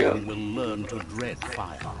Burnt for real. kitten will learn to dread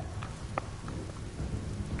fire.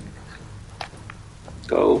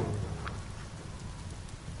 Go.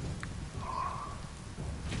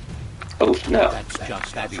 Oh, no. That's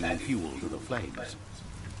just adding fuel to the flames.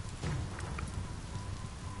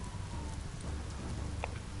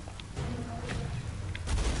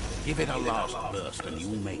 Give it a last burst and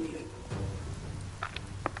you'll make it.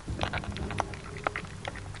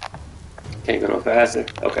 Can't go no faster.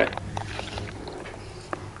 Okay.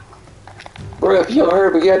 Bro, if you don't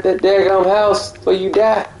hurry, we got that daggone house before you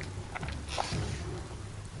die.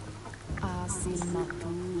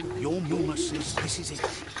 Your Muma says this is it.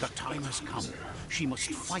 The time has come. She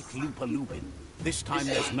must fight Lupa Lupin. This time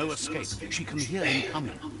there's no escape. She can hear him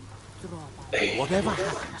coming. Whatever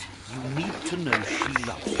happens, you need to know she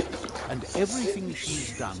loves you. And everything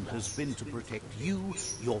she's done has been to protect you,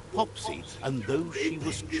 your Popsy, and those she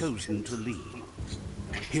was chosen to lead.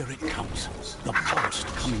 Here it comes. The past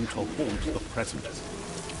coming to haunt the present.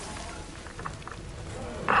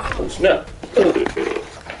 Oh, snap.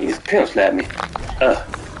 He just pimp slapped me. I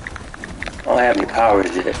don't have any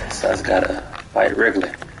powers yet, so I just gotta fight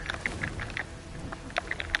regular.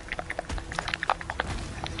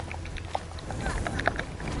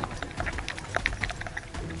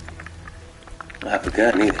 I don't have a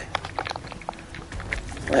gun either.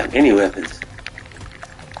 I don't have any weapons.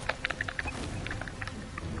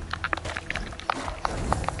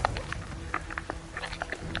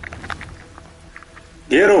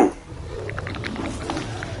 Get him!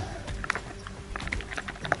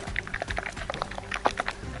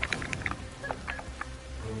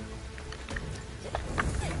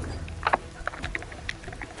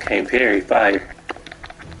 Can't parry fire.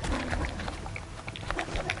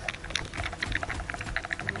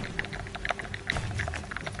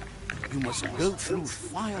 You must go through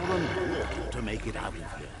fire and water to make it out of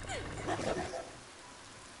here.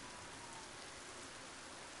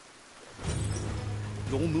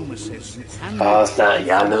 Your Muma says you can... Oh, stop.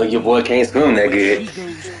 Y'all know your boy can't swim that good. She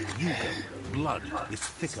goes, you go. Blood is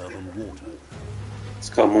thicker than water. Let's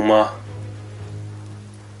go, Muma.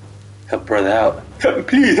 Help brother out. Help me,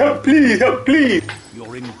 please, help, please, help, please.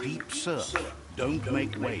 You're in deep surf. Don't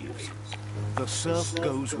make waves. The surf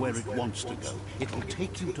goes where it wants to go. It will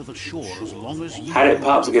take you to the shore as long as you... How did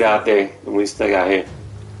Pops get out there and we stuck out here?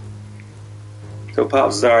 So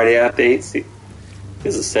Pops is already out there. See,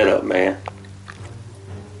 this is a setup, man.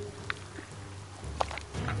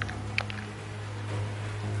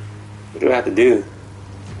 What do I have to do?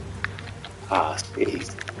 Ah,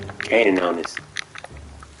 he's gaining on this.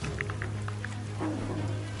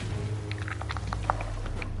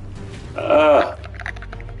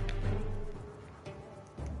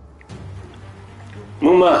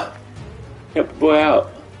 Muma, help the boy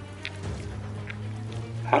out.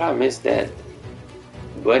 How'd I miss that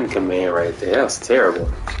button command right there? That was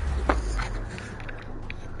terrible.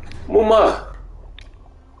 Muma!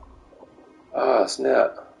 Ah,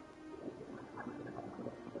 snap.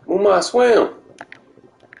 Muma, swim!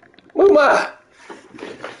 Muma!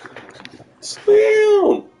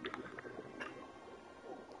 Swim!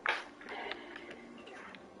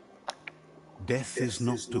 Death is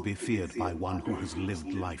not to be feared by one who has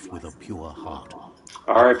lived life with a pure heart.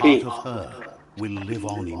 R.I.P. Part of her will live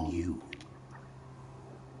on in you.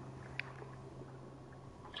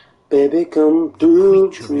 Baby, come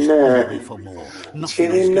through Creature is hungry tonight. for more. Nothing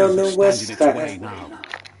is Chilling on going to the stand west in its side. way now.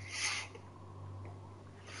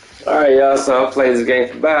 Alright, y'all, so I played this game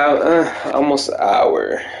for about almost an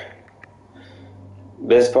hour.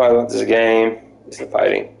 Best part about this game is the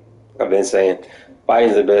fighting. I've been saying, fighting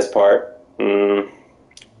is the best part.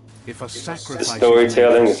 If a sacrifice The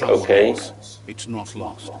storytelling is someone okay. else, it's not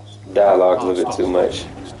lost. Dialogue a little bit too much.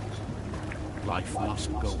 Life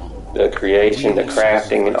must go on. The creation, the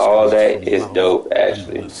crafting, and all that is dope,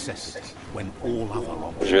 actually. Necessity when all other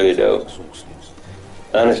options It's really dope.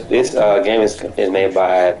 exhausted. This game is made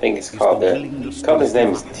by, I think it's called, the company's name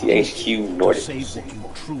is THQ Nordic. To save what you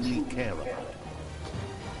truly care about.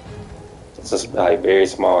 It's just like a very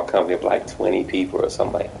small company of like 20 people or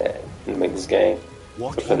something like that to make this game.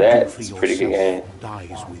 So for that, it's a pretty good game. Dies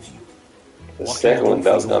with you. The second one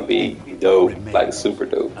though is gonna be dope, like super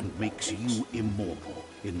dope. And makes you immortal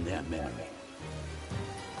in their memory.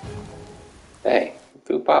 Dang,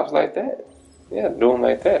 do pops like that? Yeah, do them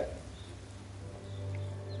like that.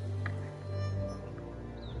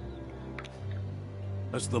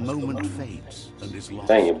 As the moment fades and is lost,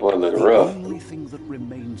 Dang, your boy look the rough. only thing that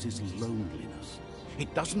remains is loneliness.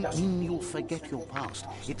 It doesn't mean you'll forget your past.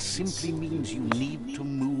 It simply means you need to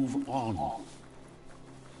move on.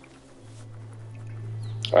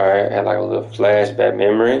 Alright, had like a little flashback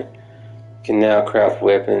memory. You can now craft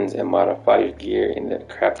weapons and modify your gear in the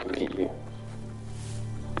crafting menu.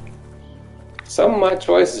 Some of my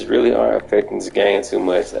choices really aren't affecting this game too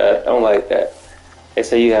much. I don't like that. They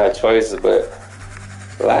say you have choices, but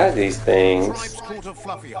a lot of these things,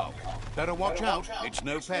 Better watch out, it's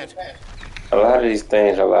no pet. a lot of these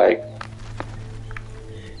things are like,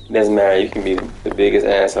 it doesn't matter, you can be the biggest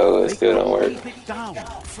asshole, it still don't work. Keep it down.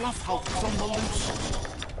 Fluff Hulk's on the loose.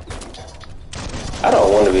 I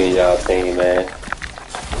don't want to be in y'all team, man.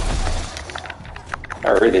 I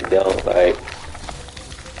really don't, like,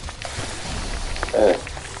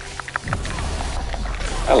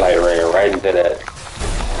 I like ran right into that.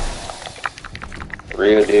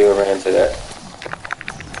 Real deal ran into that.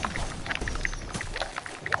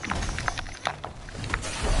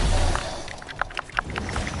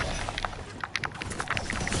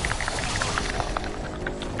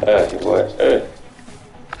 What? I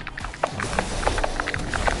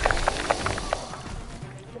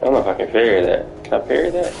don't know if I can parry that. Can I parry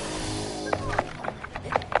that?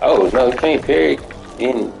 Oh, no, you can't parry.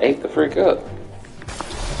 Then ate the freak up.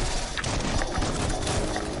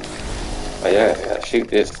 Oh yeah, I gotta shoot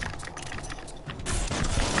this.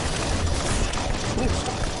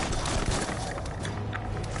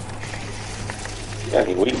 Got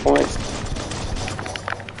any weak points?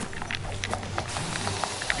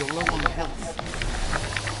 You're low on health.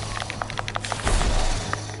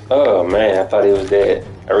 Oh man, I thought he was dead.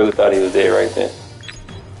 I really thought he was dead right then.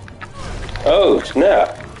 Oh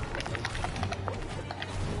snap!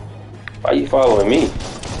 Why you following me?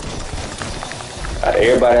 Out of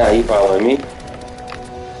everybody, how you following me?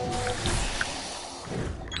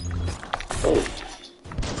 Oh.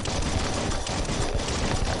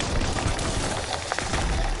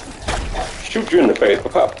 Shoot you in the face.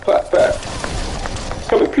 Pop, pop, pop.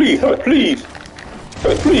 Help me, please. Help me, please.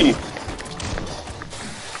 Help me, please.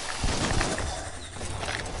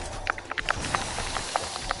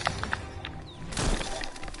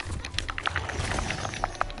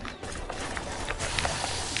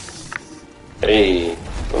 Hey,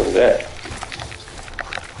 what was that?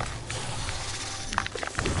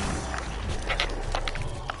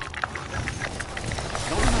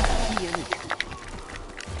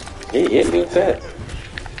 He hit me with that.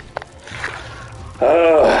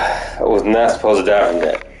 I was not supposed to die on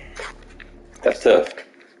that. That's tough.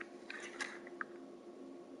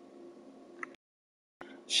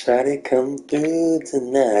 Shawty come through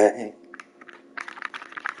tonight.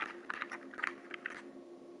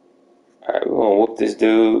 Alright, we're gonna whoop this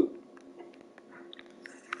dude.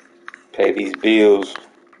 Pay these bills.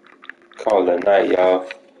 Call it a night, y'all.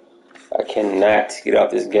 I cannot get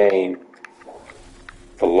out this game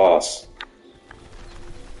for loss.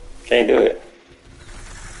 Can't do it.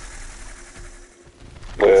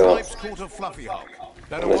 Well, this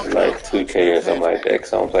is like 2K or something like that,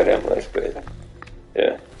 because I don't play that much, but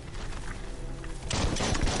yeah.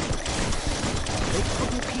 They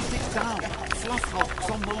couldn't keep it down. Fluff Hulk's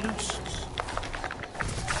on the loose.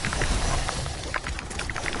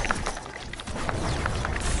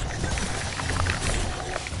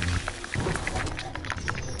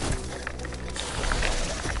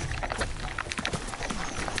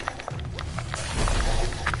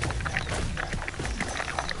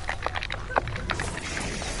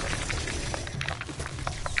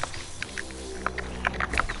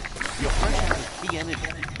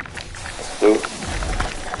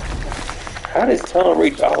 How does Tom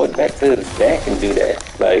reach all the way back to the back and do that?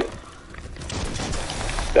 Like,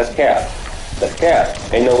 that's cap. That's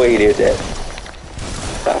cap. Ain't no way he did that.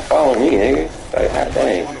 Stop following me, nigga. Like, god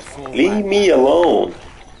dang. Leave me alone.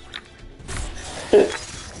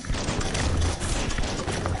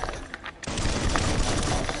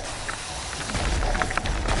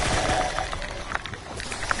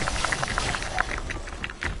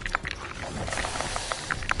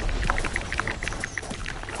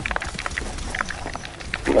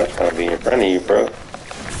 I'm not trying to be in front of you, bro.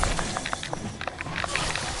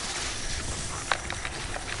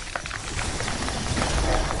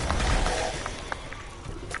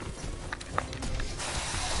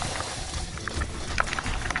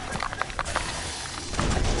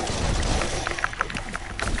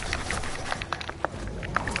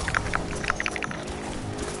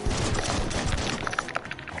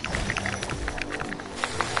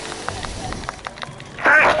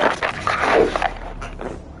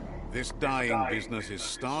 This dying business is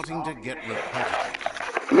starting to get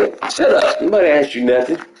repetitive. Yeah, shut up. Nobody asked you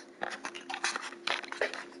nothing.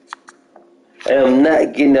 And I'm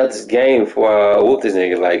not getting out this game before I whoop this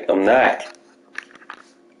nigga. Like, I'm not.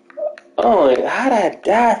 Oh, how did I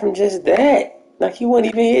die from just that? Like, he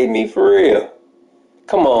wouldn't even hit me for real.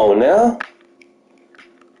 Come on now.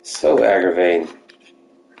 So aggravating.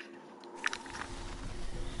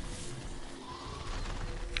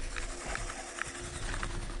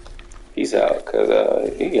 Peace out, cause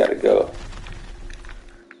you gotta go.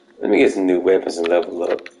 Let me get some new weapons and level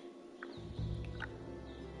up.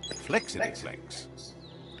 Flexity flex.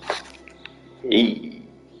 Hey,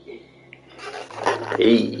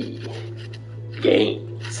 hey,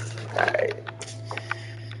 games. Alright.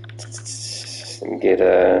 Let me get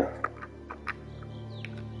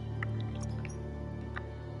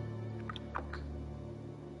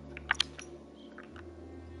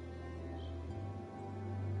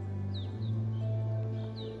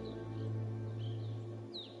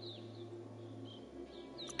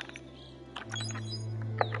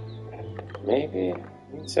maybe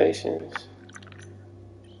mutations.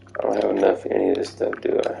 I don't have enough of any of this stuff,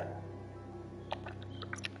 do I?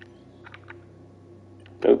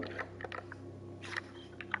 Nope.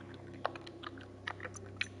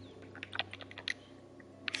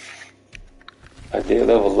 I did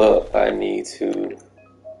level up. I need to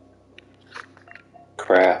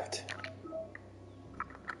craft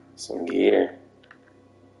some gear.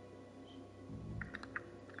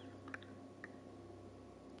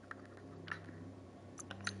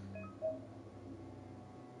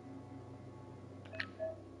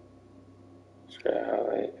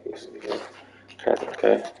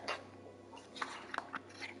 Okay.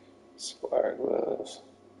 Squire gloves.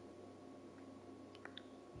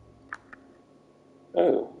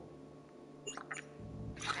 Oh.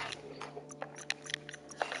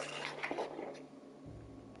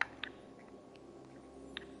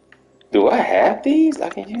 Do I have these? I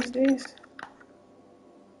can use these?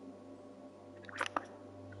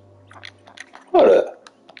 Hold up.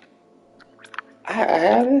 I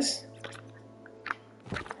have this?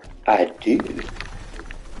 I do.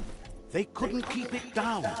 They couldn't keep it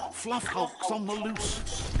down. Fluff hulks on the loose.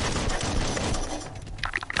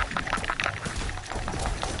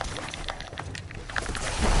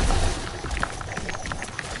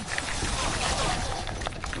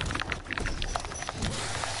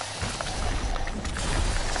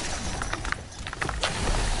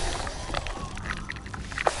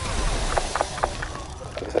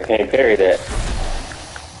 Guess I can't parry that.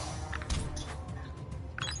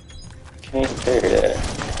 Can't parry that.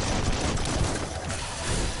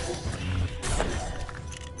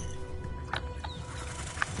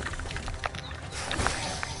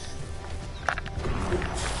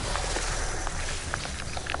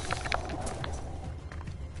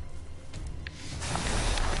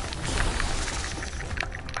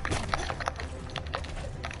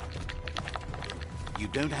 You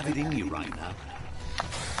don't have it in you right now.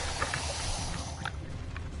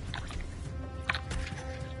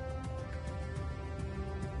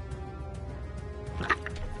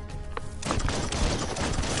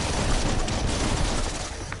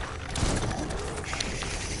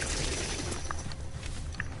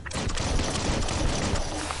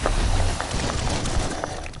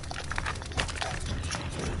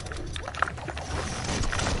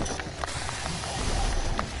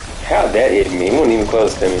 How'd that hit me? It wasn't even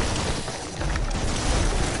close to me.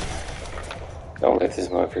 Don't let this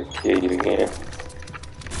motherfucker kill you again.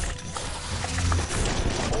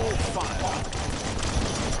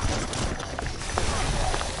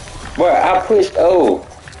 Boy, I pushed O.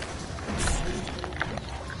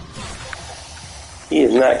 He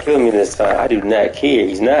is not killing me this time. I do not care.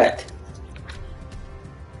 He's not.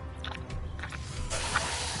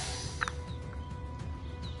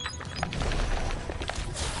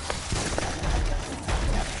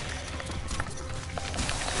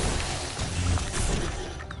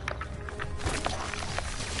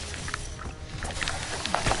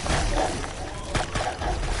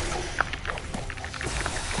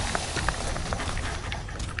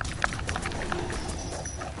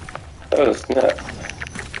 Oh snap.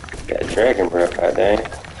 Got dragon breath, god dang.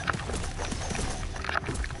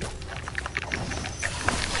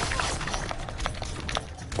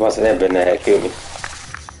 Once that better not have killed me.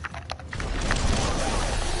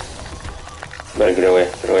 Better get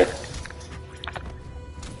away, get away.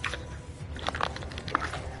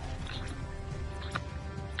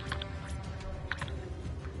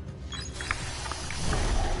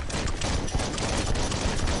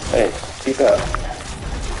 Hey, peek out.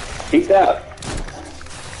 Peek out.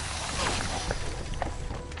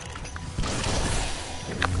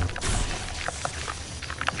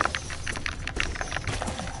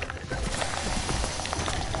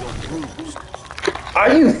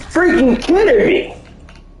 Are you freaking kidding me?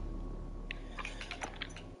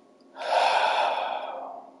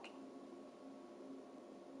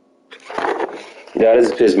 Yeah,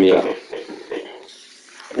 this pissed me off.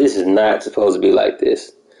 This is not supposed to be like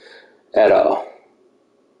this at all.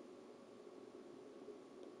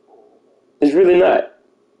 It's really not.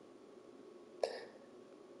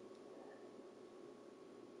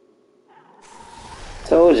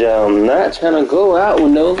 Told y'all I'm not trying to go out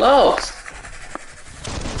with no loss.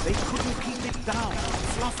 They couldn't keep it down.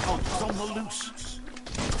 Fluff hogs on the loose.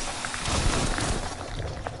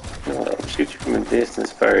 I'll shoot you from a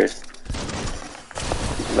distance first.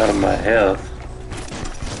 A lot of my health.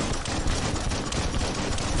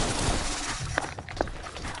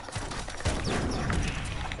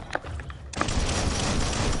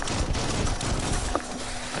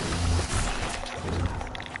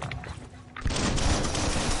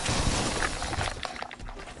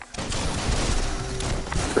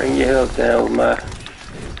 Bring your health down with my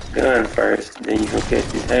gun first, then you can catch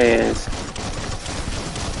these hands.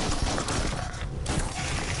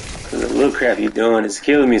 Cause the little crap you're doing is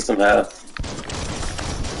killing me somehow.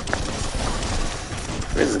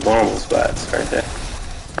 Where's the vulnerable spots? Right there.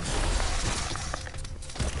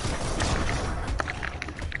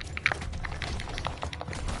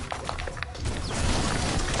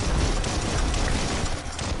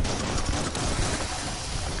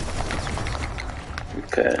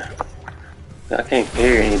 Okay. I can't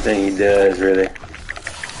hear anything he does, really.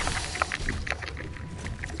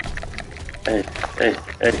 Hey, hey,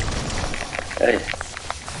 hey, hey.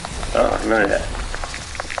 Oh, none of that.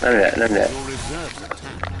 None of that, none of that. Your reserves attack.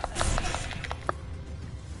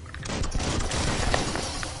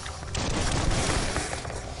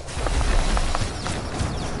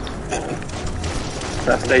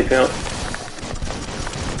 Not today, pimp.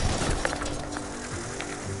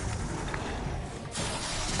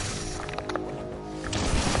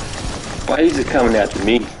 Why are you just coming after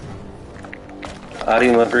me? All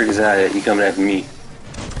these motherfuckers out here, you coming after me.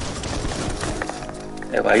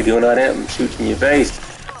 Hey, why you doing all that? I'm shooting your face.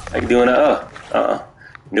 Why you doing that?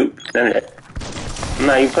 Nope, none of that. I'm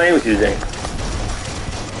not even playing with you today.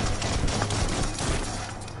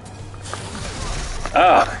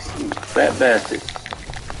 Ah, you fat bastard.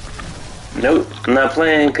 Nope, I'm not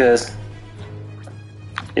playing because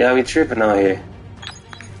y'all be tripping on here.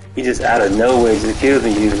 He just out of nowhere just kills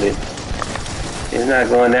me usually. It's not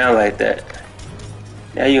going down like that.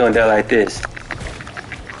 Now you gonna die like this.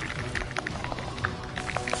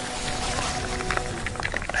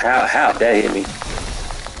 How that hit me?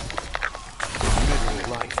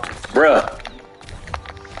 Bruh.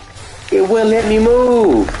 It wouldn't let me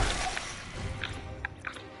move.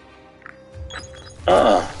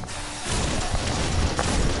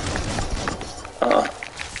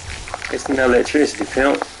 It's no electricity,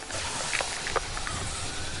 pimp.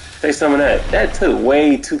 Take some of that. That took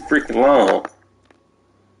way too freaking long.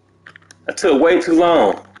 That took way too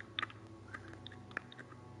long.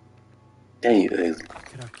 Dang you, ugly.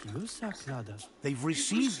 They've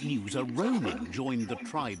received news a Ronin joined the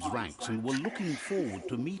tribe's ranks and were looking forward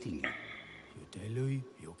to meeting you.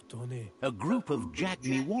 A group of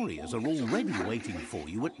Jagni warriors are already waiting for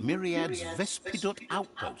you at Myriad's Vespidut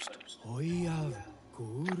outpost.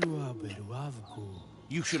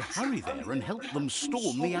 You should hurry there and help them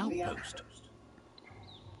storm the outpost.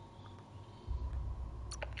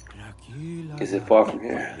 Is it far from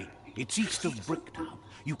here? It's east of Bricktown.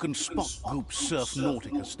 You can spot Group Surf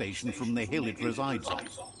Nautica station from the hill it resides on.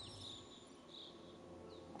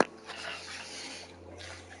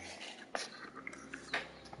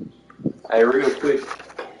 Hey, real quick.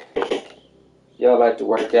 Y'all like to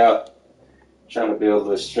work out, trying to build a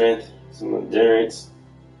little strength, some endurance.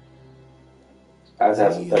 I just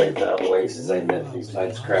have some 30-pound weights. This ain't nothing. These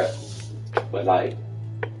lights crap. But like,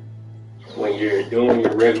 when you're doing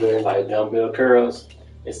your regular like dumbbell curls,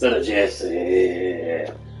 instead of just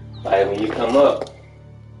like when you come up,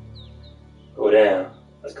 go down.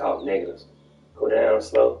 Let's call it negatives. Go down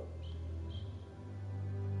slow.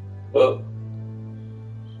 Up.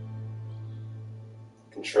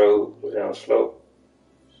 Control. Go down slow.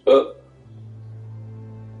 Up.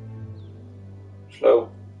 Oh,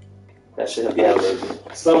 that should be out there.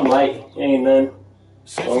 Some light, ain't none.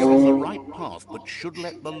 Says you're on the right path, but should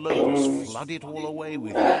let the lows flood it all away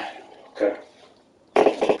with you. Okay.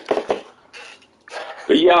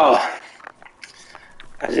 But y'all,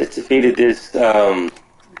 I just defeated this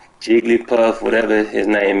Jigglypuff, whatever his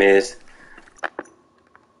name is.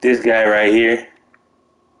 This guy right here.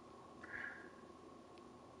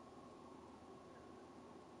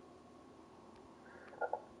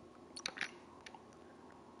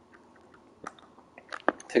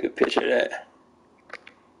 Take a picture of that.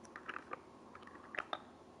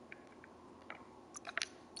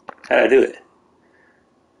 How'd I do it?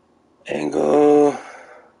 Angle,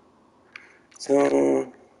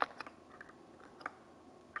 zoom.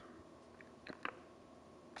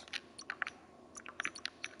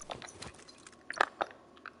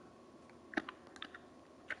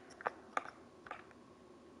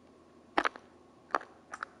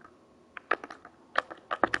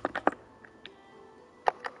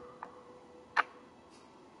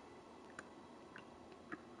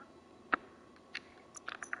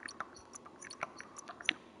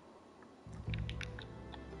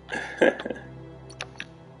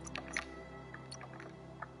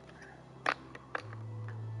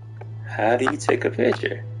 How do you take a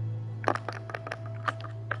picture?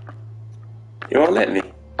 You won't let me.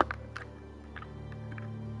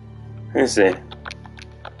 Let's see.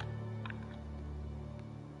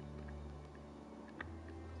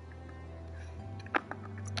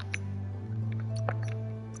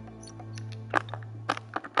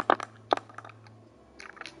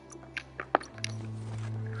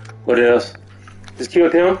 What else? Just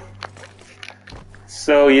killed him.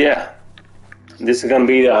 So yeah, this is gonna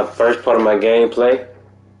be the first part of my gameplay.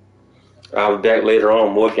 I'll be back later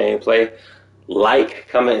on, more gameplay. Like,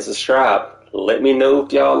 comment, and subscribe. Let me know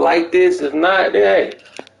if y'all like this. If not, then hey,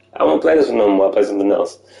 I won't play this one no more. I'll play something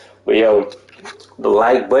else. But yo, the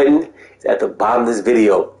like button is at the bottom of this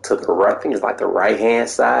video. To the right, I think it's like the right hand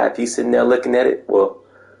side. If you sitting there looking at it, well,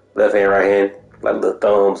 left hand, right hand, like little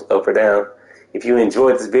thumbs up or down. If you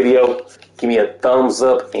enjoyed this video, give me a thumbs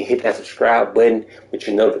up and hit that subscribe button with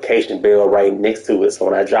your notification bell right next to it. So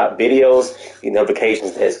when I drop videos, your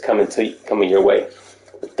notifications that's coming your way.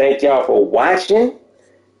 But thank y'all for watching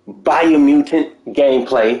Biomutant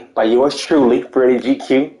gameplay by yours truly, Pretty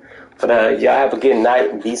GQ. But y'all have a good night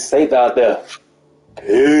and be safe out there.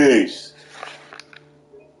 Peace.